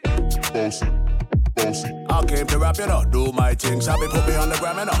 Is it? Bossy, bossy. I came to rap, you know, do my thing. Sabi put me on the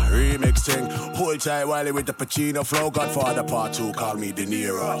gram, you know, remix thing. Hold tight Wiley with the Pacino flow. Godfather part 2, call me De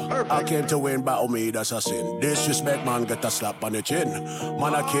Niro. I came to win, battle me, that's a sin. Disrespect, man, get a slap on the chin.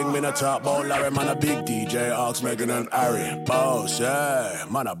 Man a king, man a top ball, Larry, man a big DJ, Ox, Megan and Harry. Boss, yeah,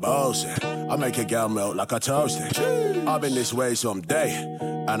 man a boss, yeah. I make a girl melt like a toasty. I've been this way someday,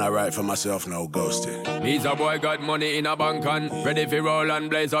 and I write for myself, no ghosting. Me's a boy got money in a bank on. Ready for roll and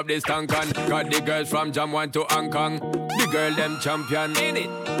blaze up this tank on. Got the girls from Jam 1 to Hong Kong. The girl them champion in it.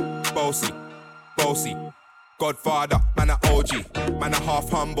 Bossy, bossy, Godfather, man a OG, man a half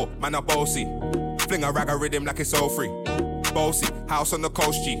humble, man a bossy. Fling a rag a rhythm like it's all free. Bossy, house on the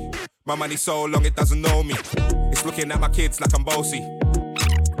coast, G. My money so long it doesn't know me. It's looking at my kids like I'm bossy.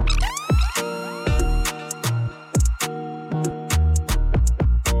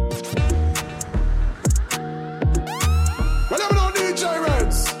 Whatever no DJ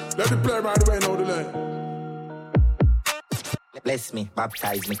Redz. Let me play right away, no delay. Bless me,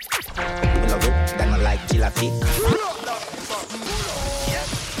 baptize me. We love it, then I like Jillafi.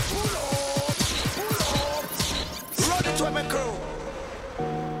 Run it to my crew.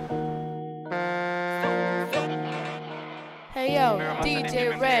 Hey yo, DJ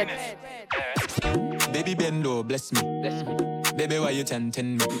Redz. Baby Bendo, bless me. Baby, why you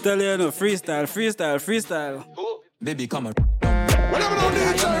tempting me? Tell you no, freestyle. Baby, come on. Whatever no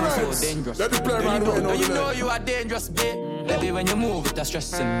DJ Redz. Let me play right away, no you delay. know you are dangerous, babe. Baby, when you move, it's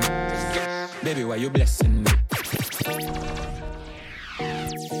stressing me. Baby, why you blessing me?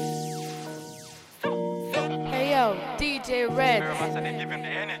 Hey yo, DJ Redz.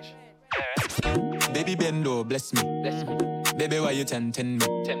 Baby Bendo, bless me. Baby, why you tempting me?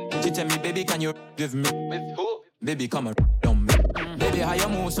 She tell me, baby, can you with me? With who? Baby, come on, on me. Baby, how you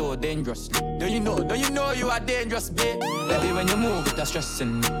move so dangerously? Don't you know you are dangerous, babe? Baby, when you move, it's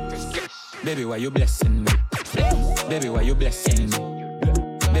stressing me. Baby, why you blessing me? Baby, why you blessing me?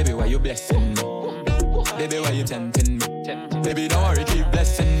 Baby, why you blessing me? Baby, why you tempting me? Baby, don't worry, keep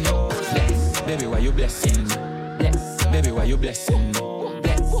blessing me. Baby, why you blessing me? Baby, why you blessing me?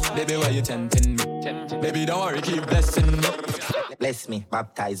 Baby, why you tempting me? Baby, don't worry, keep blessing me. Bless me,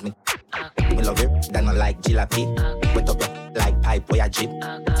 baptize me. Me love it, then I like Jillafi. Wet up your like pipe or your jeep.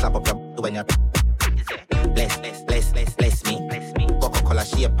 Slap up your when you're bless me. Coca-Cola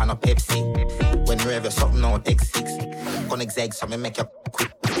shape and a Pepsi. When you have something on take 6. Connect eggs so me make you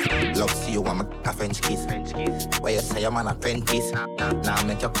quick. Love see you want a French kiss. Where you say I'm an apprentice. Now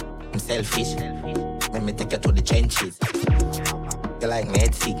make you selfish. Let me take you to the trenches. You like me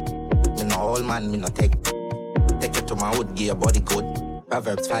head sick. Me no old man, me no take you to my wood, give your body good.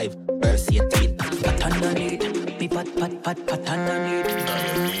 Proverbs 5, verse 18. Pat underneath, me pat underneath.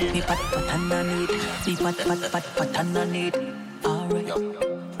 Me pat underneath, me pat underneath. Alright,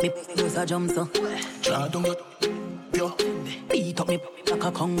 me use a jump so. Try don't get pure. Beat up me like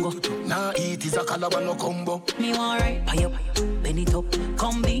a Congo. Nah, eat is a calabar no combo. Me want right, pay up, bend it up.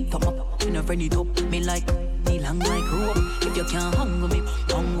 Come beat up, me no friend it up. Me like, me long like rope. If you can't hang me,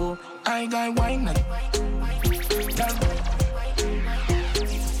 tango. I got wine and girl.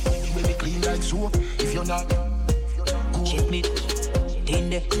 Baby clean like soap. If you're not check me in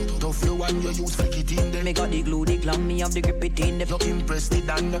there. Tough you and you use flick it in there. Me got the glue, the glam, me have the grip it in there. You impress the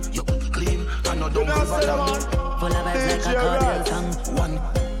dan. You clean and no don't give a damn. Full of vibes like a cardial song. One,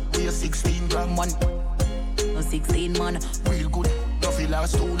 we a 16 gram. One, no 16 man. Real good, no feel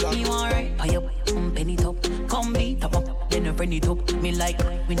last too long. Me want right, pay up, penny top. Come beat up, then a friend it up. Me like,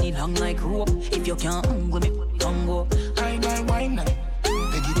 we need hang like rope. If you can't hang with me, tango. I got wine and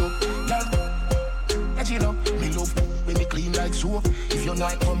pick it up, girl. Let you know, me love when me clean like soap. If you're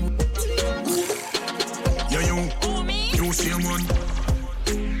not come, you see one.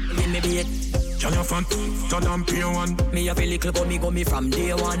 Me be it. Can you fan? Turn on pay one. Me have a little but me go me from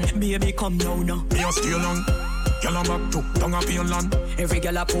day one. Baby come now. Me a stay long. Girl I'm back to tongue a pain land. Every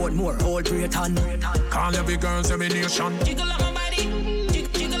girl a put more whole Britain. Call every girl's every nation. Jiggle up my body.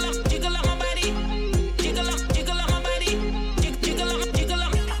 Jiggle up my body. Jiggle up my body. Jiggle up. Jiggle up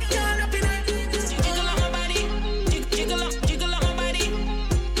my body. Jiggle up my body.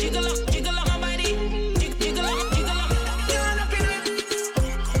 Jiggle up my body.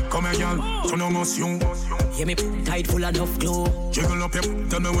 Come here, girl. So no motion. Yeah, me tight full of enough glue. Jiggle up your,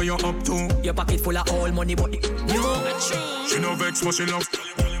 tell me where you're up to. Your pocket full of all money, but you. She no vex, but she love.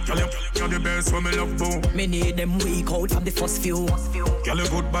 Girl, you're the best when me love boo. Me need them weak out from the first few. Girl, your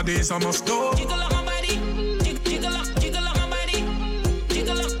good body is a must do. Jiggle up my body. Jiggle up my body.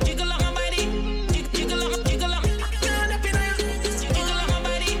 Jiggle up my body. Jiggle up. Jiggle up my body.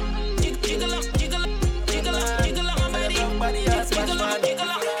 Jiggle up my body. Jiggle up.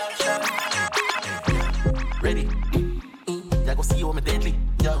 Ready? Yeah, go see you on me deadly.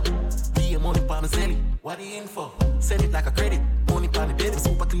 Yo, be a money pa me zelly. What are you in for? Send it like a credit. Money pa me baby,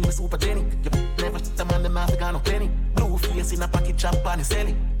 super clean, me super Jenny. You never the man, the mouth got no penny. Blue face in a pocket, chop on the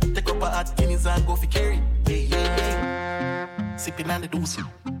selly. Take up a hot guineas and go for carry. Yeah. Sipping on the deuce.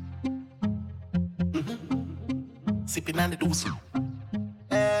 Sipping on the deuce.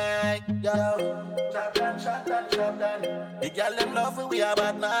 Hey, yo. Chop down. The girl them love we a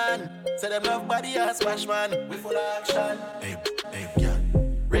bad man. Say them love body and smash man. We full of action. Hey, girl,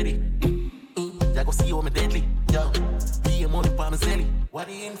 ready? Yeah, go see you on me deadly. Yo, be a money pa me selling. What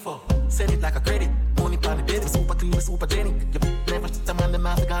the info? Send it like a credit. Money pa the baby, super clean, super Jenny. You never shit a man, the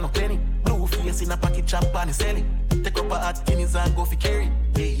mouth got no penny. Blue face in a pocket chop on the selling. Take up a hot guineas and go for carry.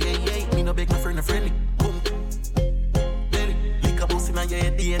 Yeah. Me no beg my friend a friendly. Boom. Belly. Lick a bus in a your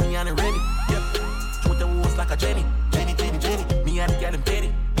head, DNA and ready. Yep. Shoot the walls like a Jenny. Jenny. Me and the gal and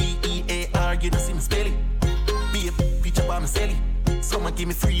petty. B-E-A-R, you don't see me spell it. Be a bitch up on me selling. Some give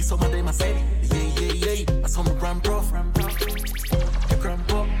me free, some of them I sell it. Yeah. I saw me ram prof. The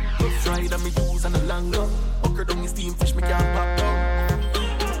cramp up. Rough ride and me use and a long gun. Bucker down your steam fish, me can't pop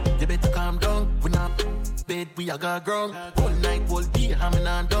down. You better calm down. We not bed, we a got ground. All night, all day, I'm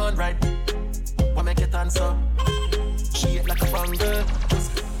not done right. What make it answer? She it like a banger.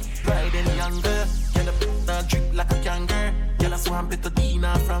 Just ride any younger. Get up and drip like a kangaroo. Girl, I swamp it to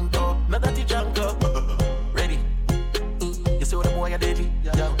Dina from door. Not that you jungle. Ready? You see what the boy a deadly?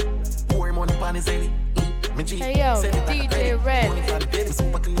 Yo, pour money on his belly. Hey yo, DJ Redz.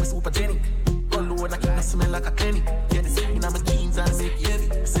 Super clean, super Jenny. All low and I keep the smell like a Kenny. Get this in my jeans and make it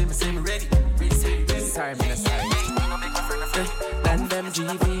heavy. Say me ready. Sorry, man, sorry. Then them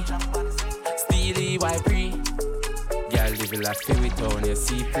GV. Steely white pre. Girl, live it like feel it on your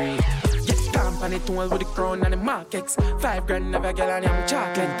C3. Stamp on the tool with the crown and the Mark X. 5 grand of a girl and I'm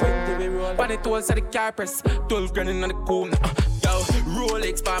chocolate. 20 we roll. On the tools of the car press. 12 grand in the cool. Yo,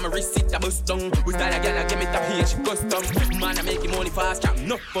 Rolex by my wrist, it a bust down. We style a girl and give me top here, she custom. Man, I make money fast, cap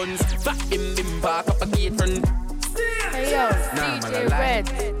no funds. Back bim, back up a gate front. Hey yo, DJ Redz.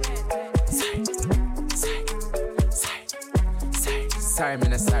 Sorry,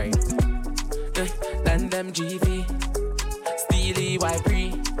 man, sorry. Then them GV. Steely white pre.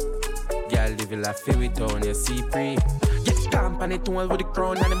 Girl, live it like feel it on your C3. Get stamp on the tool with the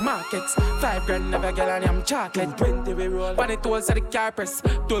crown and the Mark X. 5 grand of a girl and I'm chocolate. 20 we roll. On the tools of the car press.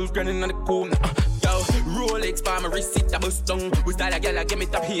 12 grand in the cool. Yo, Rolex by my wrist, it a bust down. We style a girl and give me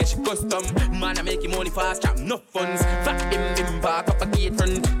top here, she custom. Man, I make money fast, cap no funds. Fat bim, back up a gate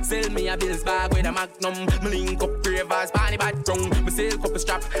front. Sell me a bills bag with a magnum. Me link up ravers, bunny bad tongue. Me sell couple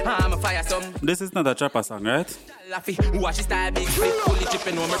strap, I'm a fire some. This is not a trapper song, right? Laffy, watch his style big, big, fully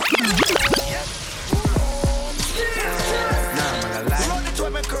chipping on me.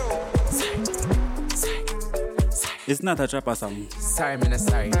 It's not a trapper song. Sorry, man,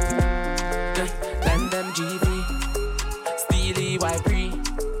 sorry. Then them GV. Steely white pre.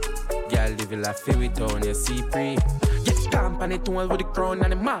 Girl, live it like feel it on your C3. Get stamp on the tool with the crown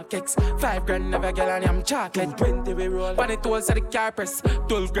and the Mark X. 5 grand of a girl and I'm chocolate. 20 we roll. On the tools of the car press.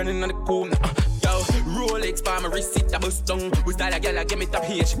 12 grand in the cool. Yo, Rolex by my wrist, it a bust down. We style a girl and give me top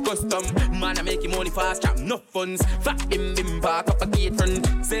here, she custom. Man, I make money fast, cap no funds. Fat bim, back up a gate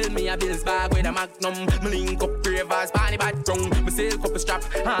front. Sell me a bills bag with a magnum. Me link up ravers, bunny bad tongue. Me sell couple strap,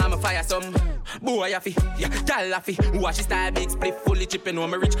 I'm a fire some. Boy, yaffy, yeah, gal laffy. Watch his style big, split fully chipping on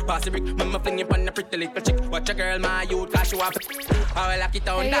me rich. Pass the brick, mama fling it on the pretty little chick. Watch a girl, my youth, cause she want to. I will lock it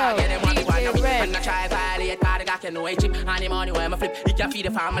down, dog, get them want to go on the week. When I try violate, all the guy can know a chip. And the money where my flip, he can feed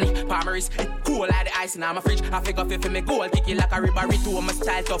the family. Palmeries, it cool like the ice in my fridge. I figure if me goal, kick it like a ribbery to my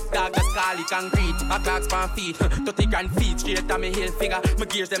style tough dog, just call it concrete. A clock span feet, 30 grand feet, straight on me hill figure. My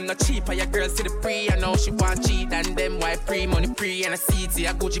gears them not cheap, and your girl see the pre. I know she want cheat, and them white pre, money pre, and a seed. See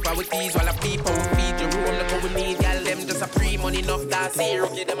a Gucci for with these, while I people will feed your room. Look how we need, y'all them just a pre, money enough that's zero.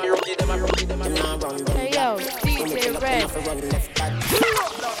 Get them, get them, get them. Hey yo, DJ Redz.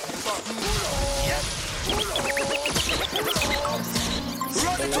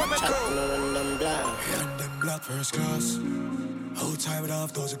 Black first class. Outside with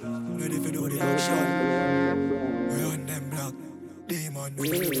half dozen. Ready for do the action. Run them black. Demon,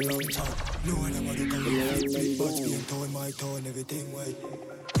 we ready to long talk. No one ever do come flip. But being torn, my tone, everything white.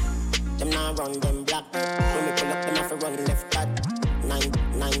 Them now run them black. When we pull up, them have to run left back.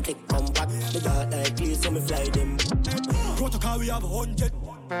 9 click come back. The dark like please, so me fly them. Protocol, we have 100.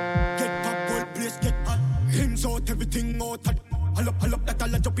 Get top, gold place, get hot. Rims out, everything out. Hull up, that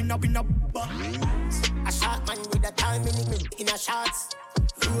all a jump in a bar. A shot man with a time in a shots.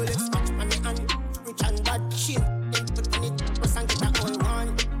 Rolex watch on me hand. Rich and bad shit. Then put on it, press and get a whole one.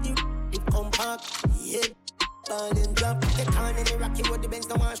 It come back, yeah. Ball and drop. Get on in the rocky road, the Benz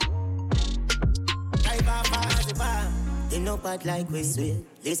don't wash. Drive off as a bar. They know bad like we swear.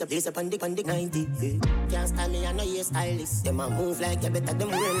 Lace up on the 90. Yeah. Can't stand me, I know you're stylist. Them a move like you better than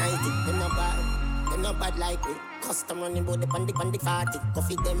wear 90. Them not bad like we. Custom running bout the pandic 40.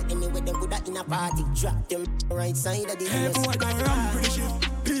 Coffee them anyway, them good at in a party. Drop them right side of the hey, house. Boy, got ram pretty shit.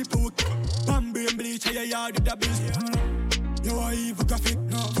 People, Bambi and Bleach, your yard with the bills. You are evil graphic.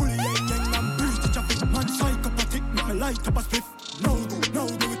 Fully yang and breeze the traffic. Man psychopathic, make me light up a spliff. No, do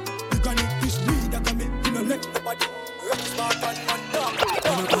it. You gonna this me that come in. You know let up a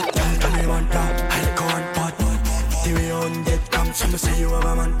Some say you have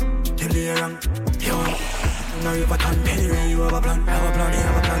a man, tell me you're wrong. Yo, now you have a plan, anyway you have a plan, have a plan,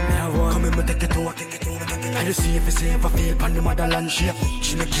 have a plan, have one. Come in, but take it over. I just see if it's safe, I feel pan the motherland shape.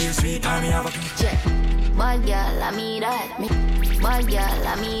 She make you sweet, time you have a check. Bad girl, I mean that. Me. Bad girl,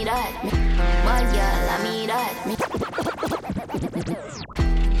 I mean that. Me. Bad girl, I mean that. Me.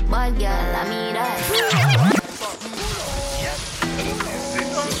 Bad girl, I mean that.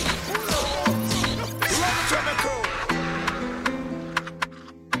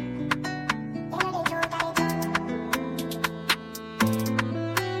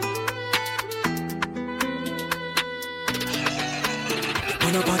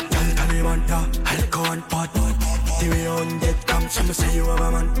 I'll go on pot. The way on dead come, some say you have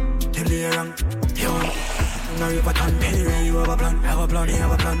a man. Tell me you're wrong. Yo, now you have a plan. Anyway, you have a plan, have a plan,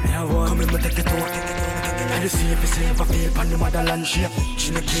 have a plan, have one. Come in, but take it over. I just see if it's safe, I feel pan the motherland shape.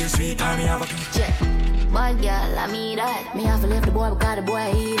 She make you sweet, time you have a check. Bad girl, I mean that. Me have to leave the boy because the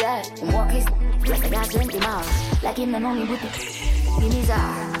boy eat that. And walk his like a gas 20 miles. Like him, no know me with it. Give me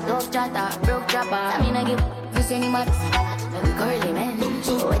that. Love chatter, broke chopper. I mean, I give this any matter. We curly man,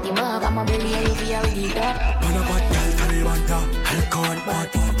 so wet him up, I'm a belly and you feel how we did that. Man a bad girl, Talibanta, I'll go on bad.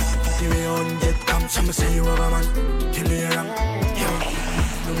 The way on dead come, some say you have a man. Tell me you're wrong, yo.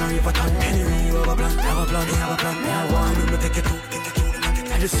 No know if I can, anyway you have a plan, have a plan, have a plan, have one. Let me take it to.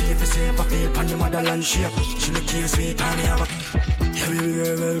 I just see if it's safe, I feel pan the motherland shape. She make you sweet, time you have a. Yeah, baby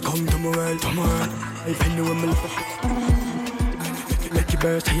girl, welcome to my world, to my world. I find you in my life. Make you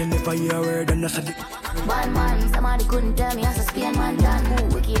burst, I never hear a word, and that's a dick. Bad man, somebody couldn't tell me as a Spain man done. Who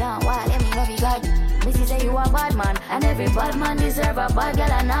wicked and wild, let me love you God. Missy say you a bad man, and every bad man deserve a bad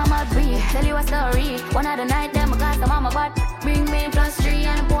girl, and I'm a breed. Tell you a story, one of the night them cause the mama bad. Bring me +3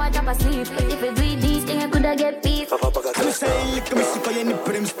 and the boy drop asleep. If you do these things, you coulda get beat. I'm saying, look at me, see for your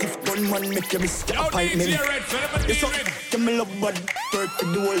nipple, them stiff gun man, make you miss the appointment. You so, give me love bad, work for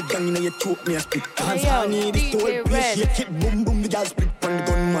the whole gang, you know you choke me a spit. Hands honey, this whole place, shake it, boom boom, the girl split on the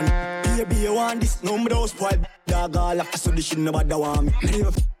gun man. Baby, you want this, no me those spoiled dog, all after so this shit nobody want me.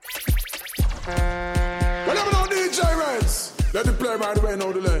 Whenever no DJ Redz, let the play right away,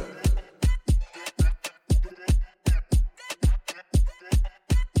 no delay.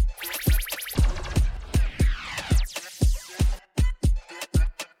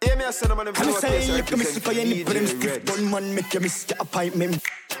 I'm saying, look at me, see for your nipple, them stiff gun man, make you miss the appointment.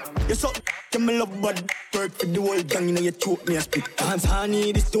 You so, give me love bad, work for the whole gang, you know you choke me a spit. Hands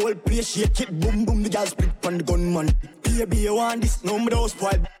honey, this the whole place, shake it, boom boom, the girl split on the gun man. Baby, you want this, no me those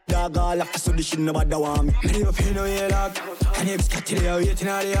spoiled dog, all after so this shit nobody want me. Me never feel no way, dog, and you got to there waiting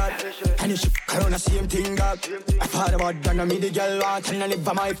on the yard. And you should around the same thing, dog. I thought about that, me the girl want, and I live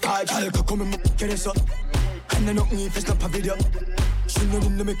by my part. Girl, come and get this up, and I knock me if it's not a video. She know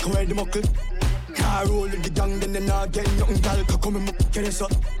me to make her wear the muckle. Car roll with the gang, then they not get nothing, girl, come and get this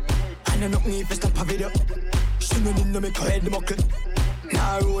up. And I knock me if it's not a video. She know me to make her wear the muckle.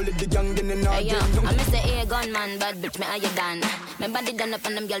 Now roll with the gang, then they not get nothing. I'm Mr. A gunman, bad bitch, me how you done? My body done up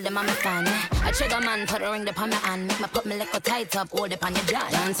and them girl, them on my fan. I trigger man, put a ring upon my hand. Make my put me like a tight up, hold up on your jaw.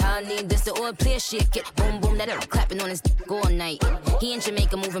 Dance all need this, the old place, shake it. Boom, boom, let it clapping on his all night. He in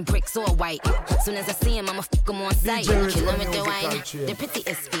Jamaica moving bricks all white. Soon as I see him, I'ma fuck him on sight. Kill him with the wine. The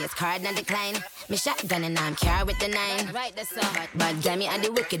prettiest face, card and decline. Me shotgun and I'm carry with the 9. Right, that's all. Bad guy, me and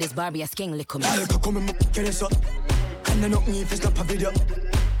the wickedest Barbie, a sking lick me. Girl, come and get this up. And I knock me if it's not a video.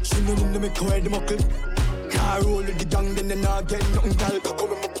 She know me to make her wear the muckle. Car roll with the gang, then they not get nothing, girl,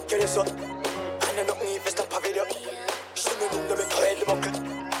 come and get this up. And I knock me if it's not a video. She know me to make her wear the muckle.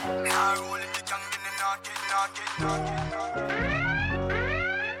 Car roll with the gang, then they not get.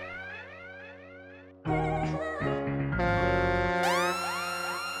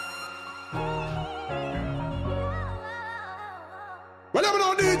 Whenever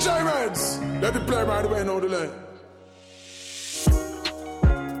no DJ Redz, let it play right away, no delay.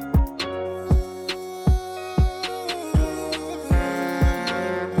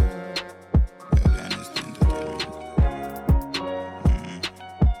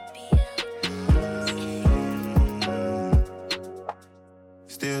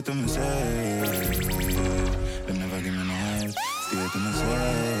 Stay to myself, they never give me no help. Stay to myself,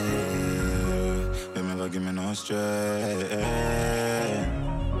 they never give me no stress.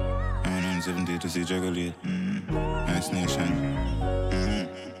 I'm on 70 to see Juggle Nice Nation.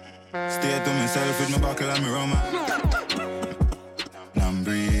 Stay to myself with my buckle and my rum. I'm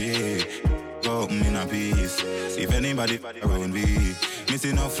breathe, go in a peace. If anybody around me,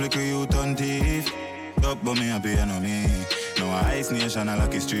 missing no flicker you turn thief. Up but me happy and on me. No ice nation, a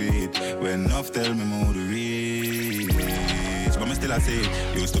lucky street. When enough tell me more to reach. But me still a say,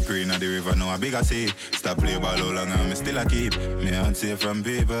 used to pray in the river, now I big I say. Stop play ball how long and me still a keep. Me heart safe from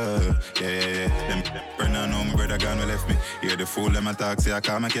people. Yeah. Them friend I know my brother gone we left me. Hear the fool them a talk, say I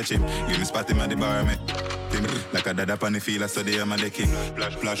can't catch him. Give me spot him at the bar, me. Like a dad up on the field, I saw the I'm a decky.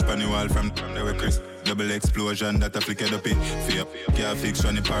 Flash pan the wall from the request. Double explosion that a flick it up it. Fear, can't fix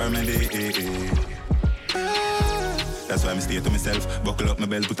on the paramedic. That's why I stay to myself. Buckle up my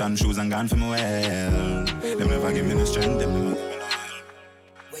belt, put on shoes and gone for my well. Them never give me no strength, them never.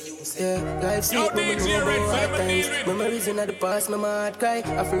 Yeah, life sweet, but me know about hard times. Memories in the past, my heart cry.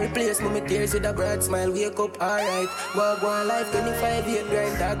 I feel replace my tears with a broad smile. Wake up, alright. Walk one life, 25 year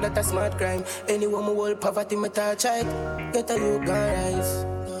grind. Dog, that a smart crime. Anyone my whole poverty, me touch right. Get a you gon' rise.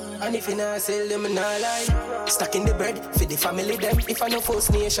 And if you not sell them, I not lie. Stacking the bread for the family them. If I no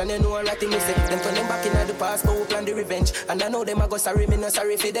First Nation, you know what me say. Them turn them back in the past, but we plan the revenge. And I know them I go sorry, me not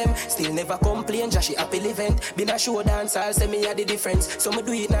sorry for them. Still never complain, just she happy event. Been a show dance, I'll say me a the difference. So me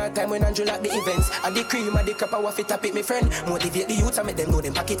do it now time when Andrew like the events. And the cream and the crap I want fit up it, me friend. Motivate the youth and make them know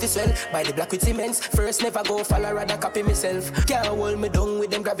them pocket is well. Buy the black with cements. First never go follow, rather copy myself. Can't hold me down with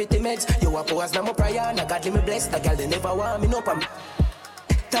them gravity meds. You a pause now my prayer, and I godly me blessed. The girl they never want me no pam.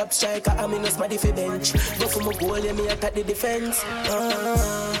 Top striker, I'm in a smarty for bench. Go for my goal, yeah, me attack the defense.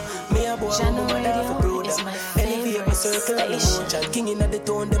 Me a boy, I'm a mother for brother. Elevate my circle and the motion. King in the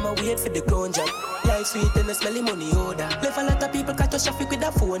tone, them a wait for the crown job. Life sweet and the smelly money order. Left a lot of people catch us traffic with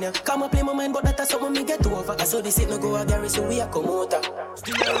a phone, yeah. Come and play my mind, but that's something me get over. I saw this it no go a Gary, so we a come out.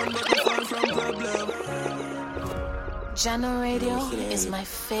 Still around, but we fall from problem. Jano Radio is my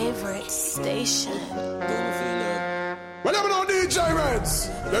favorite station. Well, I'm on DJ Redz.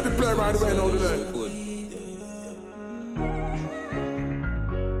 Let me play right away now today.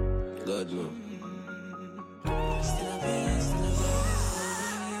 God, no.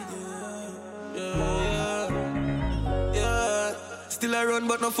 Yeah. Still I run,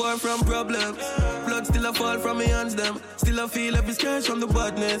 but not far from problems. Blood still a fall from my hands, them. Still I feel every scratch from the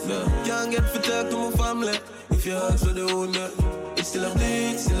badness. Can't get for talk to my family. If you ask for the own, it's still a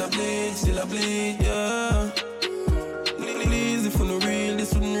bleed, still a bleed, still a bleed, yeah. Please, if you no real,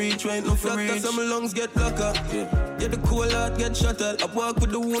 this wouldn't reach right now for reach. Doctor, my lungs get blacker. Yeah, the cold heart get shattered. I walk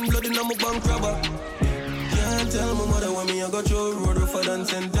with the wound blood in my bank robber. Can't tell my mother when me I got your road rougher than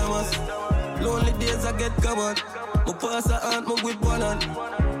St. Thomas. Lonely days I get covered. My pass a aunt, my whip one hand.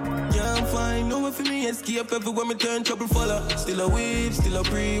 Can't find no way for me escape everywhere me turn trouble follow. Still a wave, still a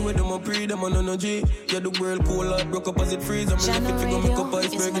pre, with them a pre, them on no G. Yeah, the world cool out, broke up as it freeze. I'm left it figure make up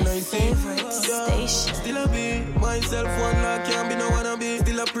iceberg and I see. Yeah, still a be, myself one like can't be no wanna be.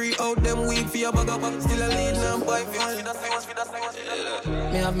 Still a pre out them weak for your bag up. Still a lead now, boy,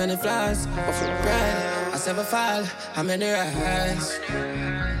 me have many flaws, but for pride, I never fall, I'm in the rise.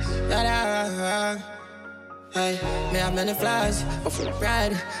 Hey, me have many flaws, but for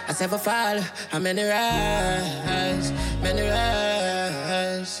pride, I never fall. I'm in the rise, many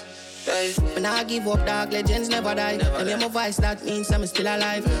rise. Hey, when I give up, dark legends never die. Them hear my voice, that means I'm still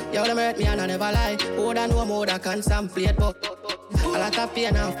alive. Yo, them hurt me and I never lie. More than no more, I can't contemplate, but a lot of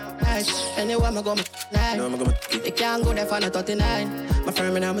pain now. Anywhere I go, it can't go there for no 39. My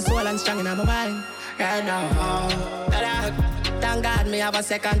firm in my soul and strong in my mind. Right now, thank God me have a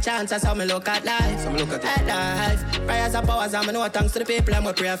second chance. That's how me look at life. At life, prayers and powers and me know thanks to the people and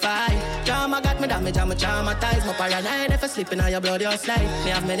we pray for. Drama got me damage and me traumatized. My paranoid if I sleep in your blood your slide.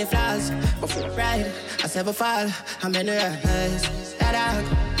 Me have many flaws, but for pride I never fall. I'm in the rise.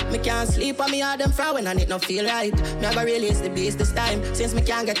 Me can't sleep on me all them frown when I need no feel right. Me I go release the beast this time since me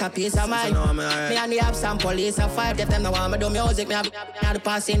can't get a peace of mind. Me and the abs and police and five. If them no want me do music, me have the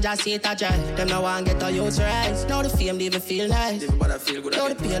passenger seat I drive. Them no want get a use rise. Now the fame leave it feel nice. Now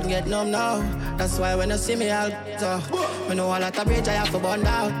the pain get numb now. That's why when you see me I'll so me know all at a bridge I have to burn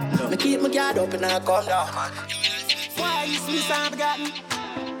down. Me keep my guard up and I come down. Why you see some gotten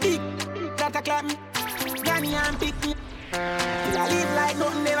big that a clap me Granny and pick me till I live like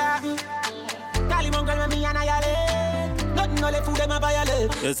nothing never happen. Call him uncle me and I yell. Nothing no left food them a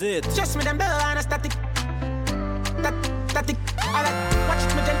violate. That's it. Just me them bell and a static. Static. Alright, watch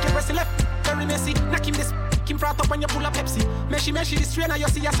it me gently press the left. Very messy. Knock him this. Him frat up when you pull a Pepsi. Meshy this trainer you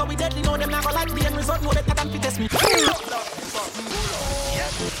see us so we deadly. Know them never like the end result. No better than fit test me.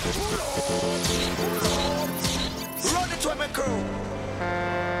 Run it to my crew.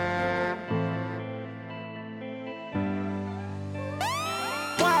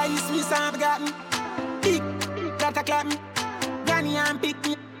 Why you see some gotten big that a clap me Granny and pick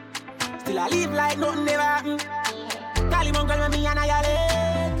me still I live like nothing never happen. Call him uncle me and I yell.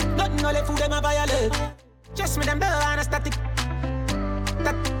 Nothing no left food them a violate. Just me them bell and a static.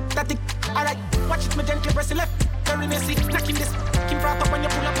 Static. Alright, watch it, me gently press the left. Very messy, knock him this. Kim brought up when you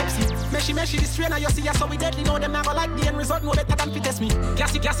pull up Pepsi. Meshy, this trainer, you see us so we deadly. Know them never like the end result, no better than fit test me.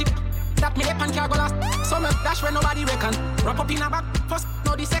 Gassy. That me up and can't go last. So me dash when nobody reckon. Wrap up in a back, first,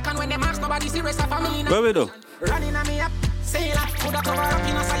 no the second. When them ask, nobody serious, a family. Where we do? Running on me up, sailor. Coulda cover up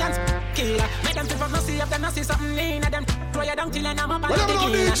in a science killer. Make them feel from no see if them no see something lean. Them throw you down till I'm up and the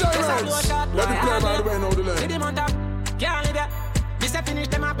DJ Redz. Let the play by the way, know the lane. See them on top, can't leave ya. This a finish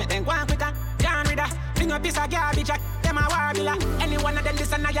them up, then go on quicker. Can't read that. Bring a piece of garbage, them a warbler. Any one of them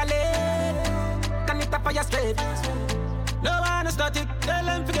this annihilate. Can it up for your straight? No one to start it. Tell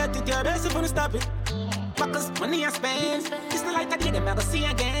them forget it. You're best if you stop it. Fuckers, money I spend. It's the light I did them never see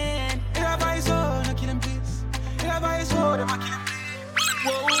again. You have eyes for, no kill them please. You have eyes for, them I kill them please.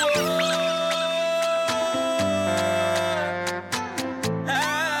 Whoa.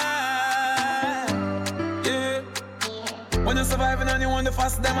 When you're surviving and you want the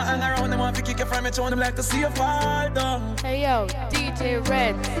fast, them I hang around, them want to kick you from your throne, them like to see you fall down. Hey yo, DJ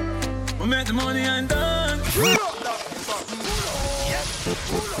Redz. We make the money and done.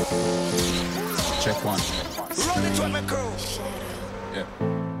 Check one. Run it with my crew. Yeah.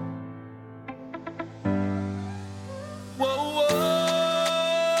 Whoa.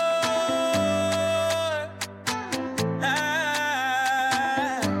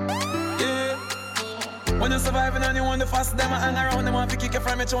 When you're surviving and you want the fast, them I hang around, them want to kick you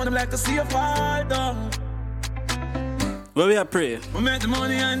from your throne, them like to see you fall down. Where we at pray? We make the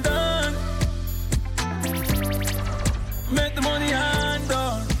money and done. Make the money and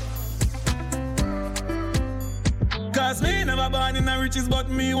done. Cause me never born in the riches, but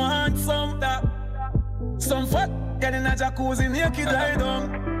me want some that. Some fuck, get in a jacuzzi, naked lie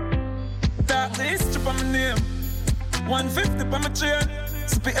down. Talk the history for my name. 150 for my chain.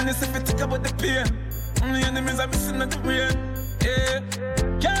 Spit and if it tick about the pain. The enemies are missing at the brain. Yeah.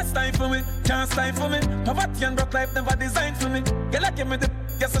 Can't stifle me. Poverty and broke life never designed for me. Get like me the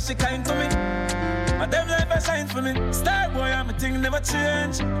guess so she kind to me. But them life I shine for me. Star boy, I'm a thing never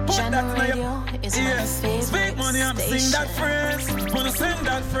change. Put Channel that in Radio is my yes. favorite Speak money, I'm station. sing that phrase. Wanna sing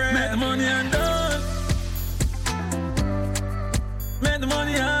that phrase. Make the money and done. Make the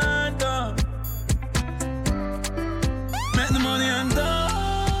money and done. Make the money and done.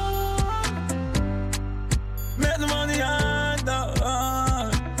 Make the money and done.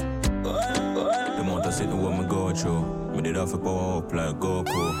 The month I sit the woman go through. Me did have a power up like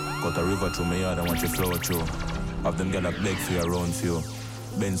Goku. Cut a river through my yard and watch it flow through. Have them get a beg for your round few.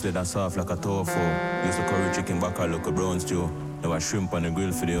 Benz lid and soft like a tofu. Use the curry chicken back and look a brown stew. Now I shrimp on the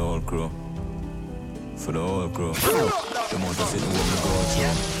grill for the whole crew. For the whole crew. The month I sit the woman go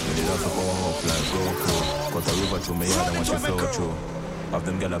through. Me did have a power up like Goku. Cut a river through my yard and watch it flow through. Have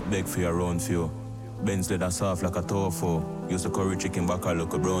them get a beg for your round few. Benz lid and soft like a tofu. Use the curry chicken back and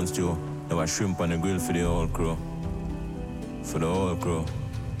look a brown stew. Now I shrimp on the grill for the whole crew. For the whole crew.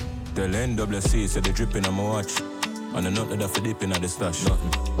 Tell NWC say they dripping on my watch. And the nothing that for dipping at the stash.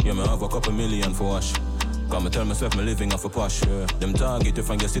 Nothing. Yeah, me have a couple million for wash. Cause me tell myself me living off a posh. Yeah. Them target if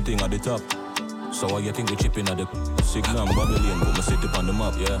I get sitting at the top. So why you think we chipping at the signal? I'm Babylon, but me sit up on the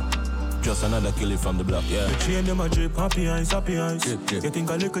map, yeah. Just another killie from the block, yeah. The chain them a drip, happy eyes. Drip. You think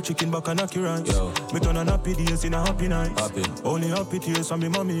a little chicken back and knock your eyes. Yo. Me turn on happy days in a happy night. Happy. Only happy tears from me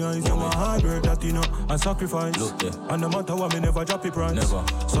mommy eyes. You my hard work that you know and sacrifice. Look, yeah. And no matter what, me never drop the price. Never.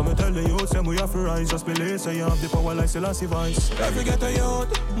 So me tell the youth, say we have to rise. Just believe, say you have the power like Selassie Vice. Every get a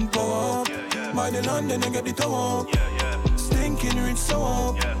youth, power up. Buy the land, then you get the tower up. Stinking rich, so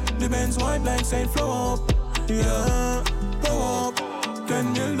up. The Benz white like Saint flow up. Yeah, power up.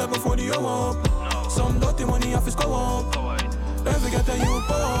 10 mil that before the hour up. Some dirty money office go up. Every get a you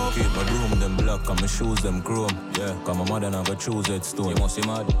pop. Keep my room them black and my shoes them chrome. Yeah, cause my mother never choose headstone. You must see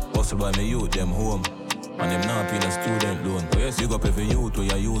mad. Hustle by me youth them home. And them not paying a student loan. Oh yes, big up every youth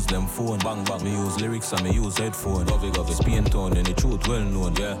where you use them phone. Bang bang. Me use lyrics and me use headphone. Govy. Spain town and the truth well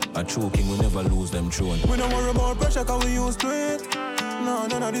known. Yeah, a true king will never lose them throne. We don't worry about pressure cause we use to it. No,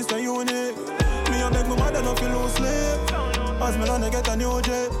 none of this the unit. Me and make my mother not feel lose sleep. As me learn to get a new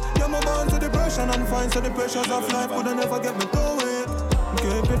jet. Yeah, me born to depression and find so the pressures of life could never get me through it.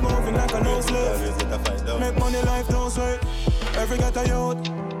 Keep it moving like a no slave. Make money life don't sweat. Every get a youth.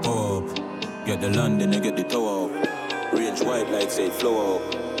 Up. Get the land then you get the tower up. Range wide like say flow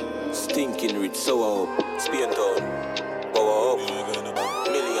up. Stinking rich so up. Spain town. Power up.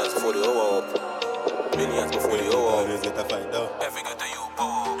 Millions before the hour up. Millions before the hour up. Every get a youth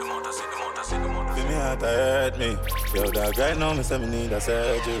power up. The motor see. Feel me heart hurt me. Yo, dog, right now, me say me need a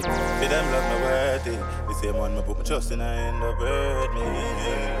surgery. Feel them love me worthy. The same one me put my trust in, I end up hurt me.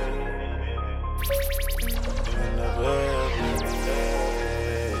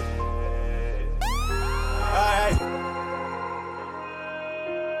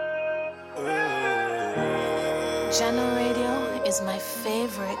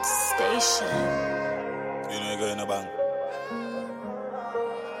 favorite station. You know you're going to bang.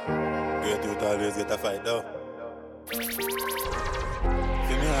 Great youth always get a fight though. Feel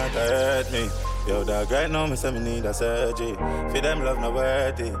me heart hurt me. Yo, dog, right now, me say me need a surgery. Feel them love no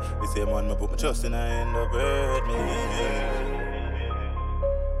worthy. The same one me put my trust in, I end up hurt me.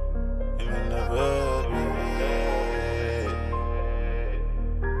 Him end up hurt me.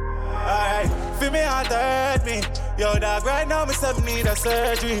 Alright, feel me heart hurt me. Yo, dog, right now, me say me need a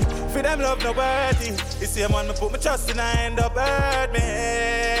surgery. Feel them love no worthy. The same one me put my trust in, I end up hurt me.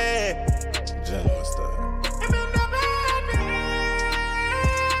 General style.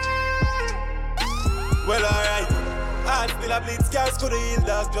 Well, alright. Heart still a bleed, scars could heal,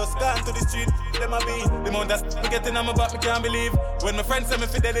 dog. Just gone to the street, them a be. The amount that me getting on my back, me can't believe. When my friends say me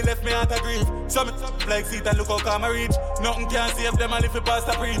fit, they left me out of grief. So me like seat and look how calm I reach. Nothing can save them, I live it past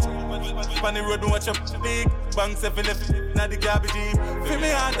the preach. On the road, me watch up big. Bang self left, now the garbage deep. Feel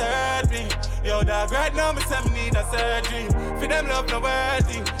me heart hurt me. Yo, dog, right now, me say me need a surgery. Feel them love no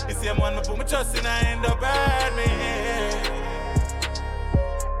worthy. The same one me put my trust in, I end up hurt me.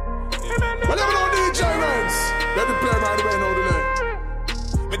 Well, never know DJ Redz. Let me play right away now today.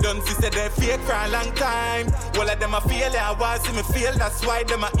 Me done see say they fake for a long time. All of them a fail, I want see me fail. That's why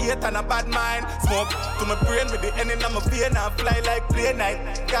them a hate and a bad mind. Smoke to my brain with the end in my vein. I fly like play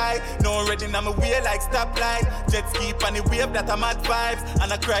night sky. No ready now my way like stoplight. Jet ski on the wave that I'm mad vibes.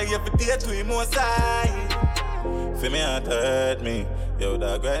 And I cry every day to him outside. Feel me heart hurt me. Yo,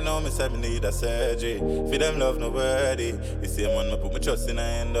 dog, right now, me say me need a surgery. Feel them love no worthy. The same one me put my trust in,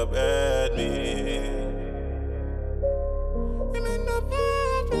 I end up hurt me. Him end up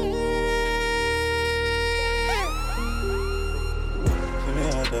hurt me. Feel me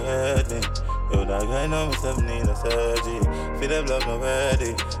heart hurt me. Yo, dog, right now, me say me need a surgery. Feel them love no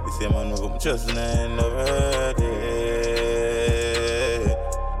worthy. The same one me put my trust in, I end up hurt me.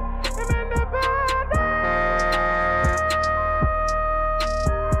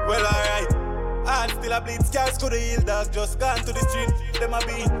 Well, alright. Heart still a bleed, scars could heal, dog. Just gone to the street, them a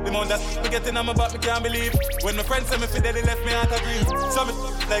be. The amount that me getting on my back, me can't believe. When my friends say me fit, they left me out of grief. So me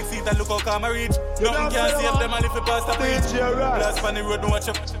like seat and look how calm I reach. Nothing can save them, I live it past the preach. Blast on the road, me watch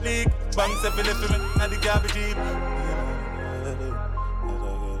up leak. Bang self left me, now the garbage deep.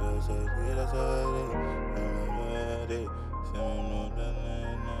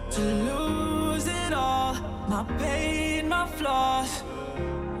 To lose it all, my pain, my flaws.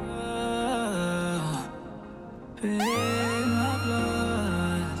 Pain, my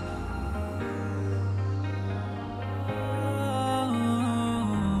blood.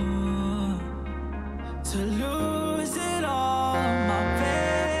 To lose it all, my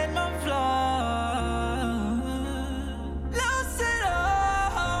pain, my flaws. Lose it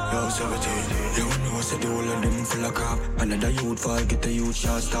all. Yo, 17, you know I said all of them full of crap. Another youth fall, get the youth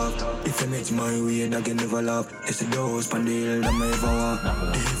shot stop. If you make my way, I can never laugh. It's the dose, pan the hill, that I ever want.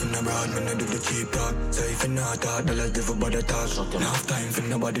 Even abroad, man, I do the cheap talk. So if you're not talk, the last never bother talk. Enough time for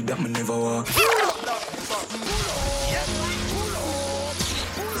nobody that me never want.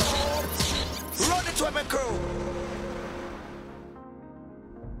 Run it with my crew.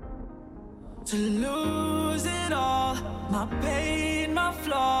 To lose it all, my pain, my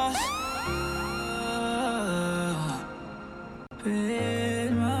flaws.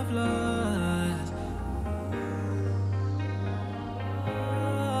 Pain, my blood.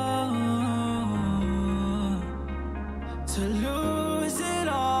 To lose it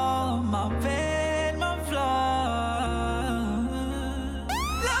all, my pain, my flaws.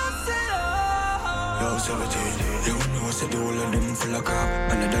 Lose it all. Yo, 17, you know I said all of them full of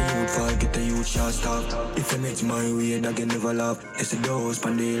crap. Another youth fall, get the youth shot stop. If you make my way, I can never laugh. It's the dose,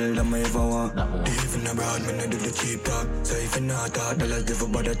 pan the hill, that I ever want. Even abroad, man, I do the cheap talk. So if you're not talk, the last never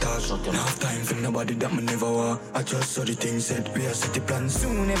bother talk. Enough time for nobody that me never want. I just saw the things set, we are set the plans.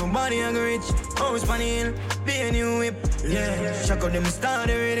 Soon everybody a go rich, always pan the hill, be a new whip. Yeah, shock out them start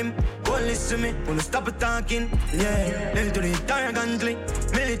the rhythm. Won't listen to me, wanna stop it talking. Yeah, little to the arrogantly,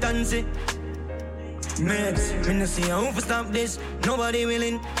 militancy. Mates, me no see how to stop this. Nobody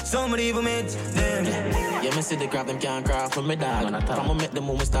willing, somebody even mates. Damn. Yeah, me see the crap them can't craft for me dog. From me make the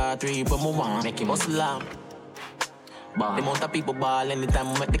movement start three, but me want make him hustle on. The amount of people ball anytime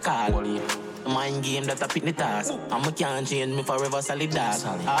I make the call. Mind game that I pick the task. And me can't change me forever solid dog.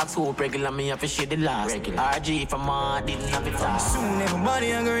 Ask who regular me have to share the last. RG from my didn't have it fast. Soon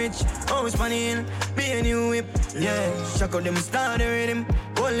everybody a go rich, always pan the hill, be a new whip. Yeah, shock out them start the rhythm.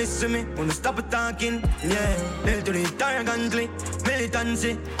 Won't listen to me, wanna stop it talking. Yeah, little to the arrogantly,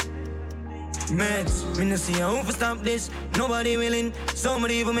 militancy. Mates, me no see how to stop this. Nobody willing,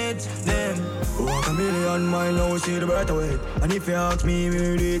 somebody even mates. Damn. Walk a million miles now, see the bright away. And if you ask me, we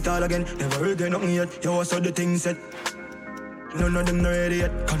do it all again. Never regret nothing yet, yo, I saw the thing set. None of them not ready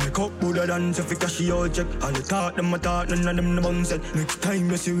yet. Can make up Buddha dance if you cash your check. All the talk, them a talk, none of them no bounce set. Next time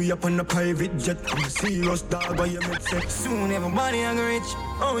you see we up on a private jet. I'm a serious dog, but you make sex. Soon everybody I go rich.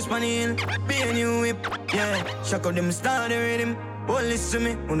 Always money in, be a new whip. Yeah, shock out them start the rhythm. Oh, listen to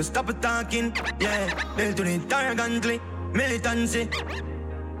me, wanna stop it talking. Yeah, they'll do it arrogantly. Militancy.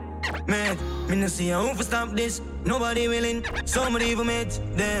 Man, me no see how to stop this. Nobody willing, somebody even made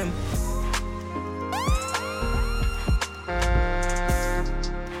them.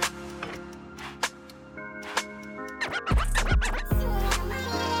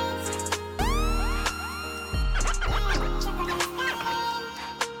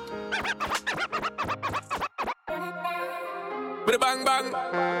 With a bang bang,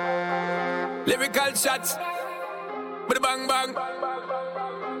 lyrical shots. With a bang bang,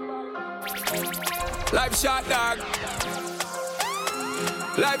 life shot dog,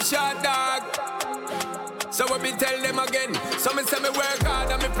 life shot dog. So what me tell them again? Some say me work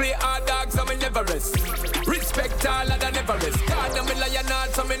hard and me play hard dog, so me never rest. Respect all and I never rest. God and me lion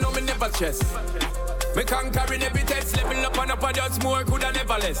hard, so me know me never stress. Me conquering every test, level up and up and just more could I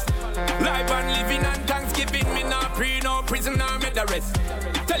never less. Life and living and Thanksgiving, me not free, no prison, nor me the rest.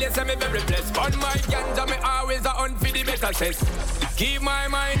 Tell you say me very blessed, on my ganja me always a hunt for the better cess. Keep my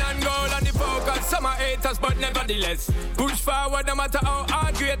mind and goal on the focus, some are haters but nevertheless. Push forward no matter how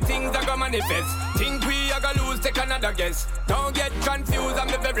hard great things are gonna manifest. Think we are gonna lose, take another guess. Don't get confused, I'm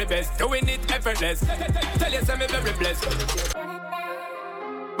the very best, doing it effortless. Tell you say me very blessed.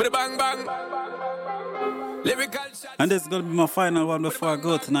 With a bang bang. And this is gonna be my final one before I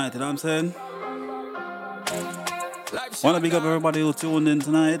go tonight, you know what I'm saying? Wanna big up everybody who tuned in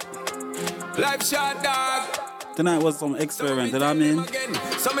tonight. Life shot dog. Tonight was some experiment, you know what I mean?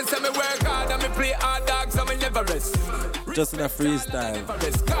 Some say me work hard and me play hard dog, so me never rest. Just a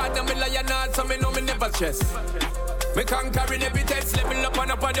freestyle. God and me lion hard, so me know me never stress. Me conquering every test, level up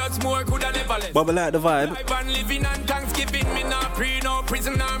and up and just more could I never less. But we like the vibe. Life and living and Thanksgiving, me not free, no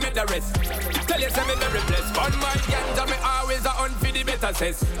prison, nor me the rest. Tell you say me very blessed, on my ganja me always a hunt for the better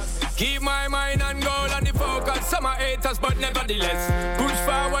cess. Keep my mind and goal on the focus, some are haters but nevertheless. Push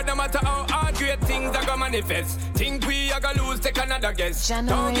forward no matter how hard great things are gonna manifest. Think we are gonna lose, take another guess.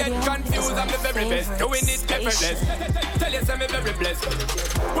 Don't get confused, I'm the very best, doing it effortless. Tell you say me very blessed.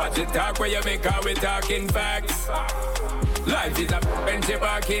 Watch it talk where you make how we talking facts. Life is a bench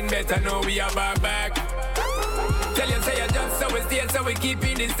barking, better know we are back. Tell you say you just so we stay, so we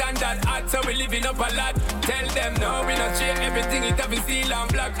keeping the standard hot, so we living up a lot. Tell them no, we not share everything, it have steel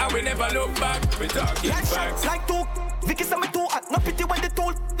and black, and we never look back. We talking facts. Like two, Vicky say me too hot, no pity when they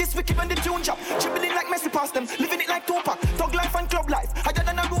told. This wicked when the tune drop, dribbling like Messi past them, living it like Tupac. Thug life and club life, higher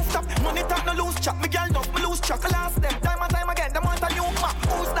than a rooftop. Money talk no loose chat, me girl enough, me lose track. I lost them, time and time again, them want a new map.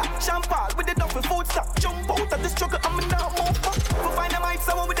 Who's that? Champagne with the duffel food stock. Jump out of the struggle, I'm now move back. We find them heights,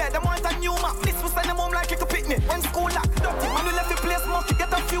 so when we there, them want a new map. This will send them home like a picnic. When school lock, dirty, man we left the place monkey,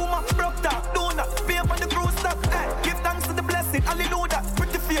 get a few more. Broke down, donut, pay up on the crew stop. Hey, give thanks to the blessing, hallelujah.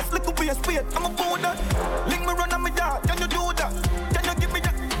 Pretty face, little face, wait, I'm a Buddha. Link me run on me yard, can you do that? Can you give me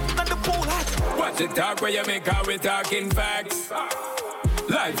that on the pool? Watch the talk where you make how we talking facts.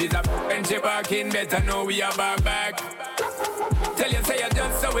 Life is a bench barking, better know we are back. Tell you say you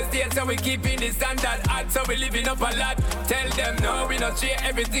just so we stay, so we keeping the standard hot, so we living up a lot. Tell them no, we not share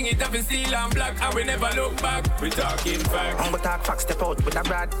everything, it have steel and black, and we never look back. We talking facts. I'm gonna talk facts, step out with a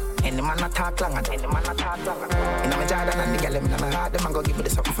brad. Any man not talk long, and any man not talk long. In my Jordan and the girl them in my heart, them man go give me the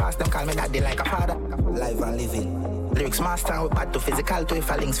something fast. Them call me daddy like a father. Live and living. Lyrics master, we bad to physical to if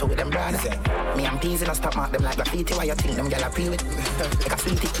I links with them brother. Me I'm teasing, I stop mark them like graffiti. Why you think them girl I pre with? Like a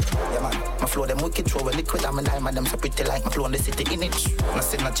sweetie. Yeah man, my flow them wicked, throw a liquid. I'm a diamond, them so pretty like my flow in the city in it. No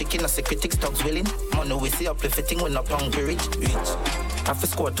sit no chicken, no secret thugs willing. Money we see up, we fitting, we not hungry rich. Have to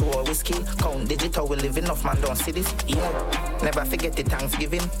score 2 hour whiskey. Count digital, we living off man, don't see this. Yeah, never forget the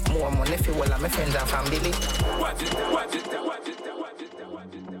Thanksgiving. More money for all of my friends and family. Watch it, watch it, watch it, watch it,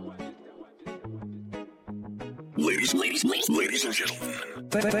 watch it, watch it. Ladies and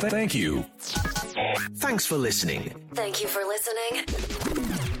gentlemen, thank you. Thanks for listening. Thank you for listening.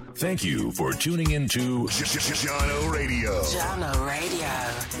 Thank you for tuning in to Jono Radio. Jono Radio.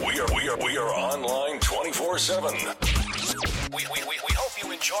 We are online 24/7. We hope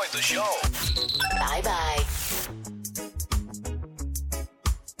you enjoyed the show. Bye bye.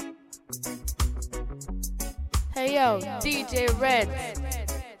 Hey yo, DJ Redz.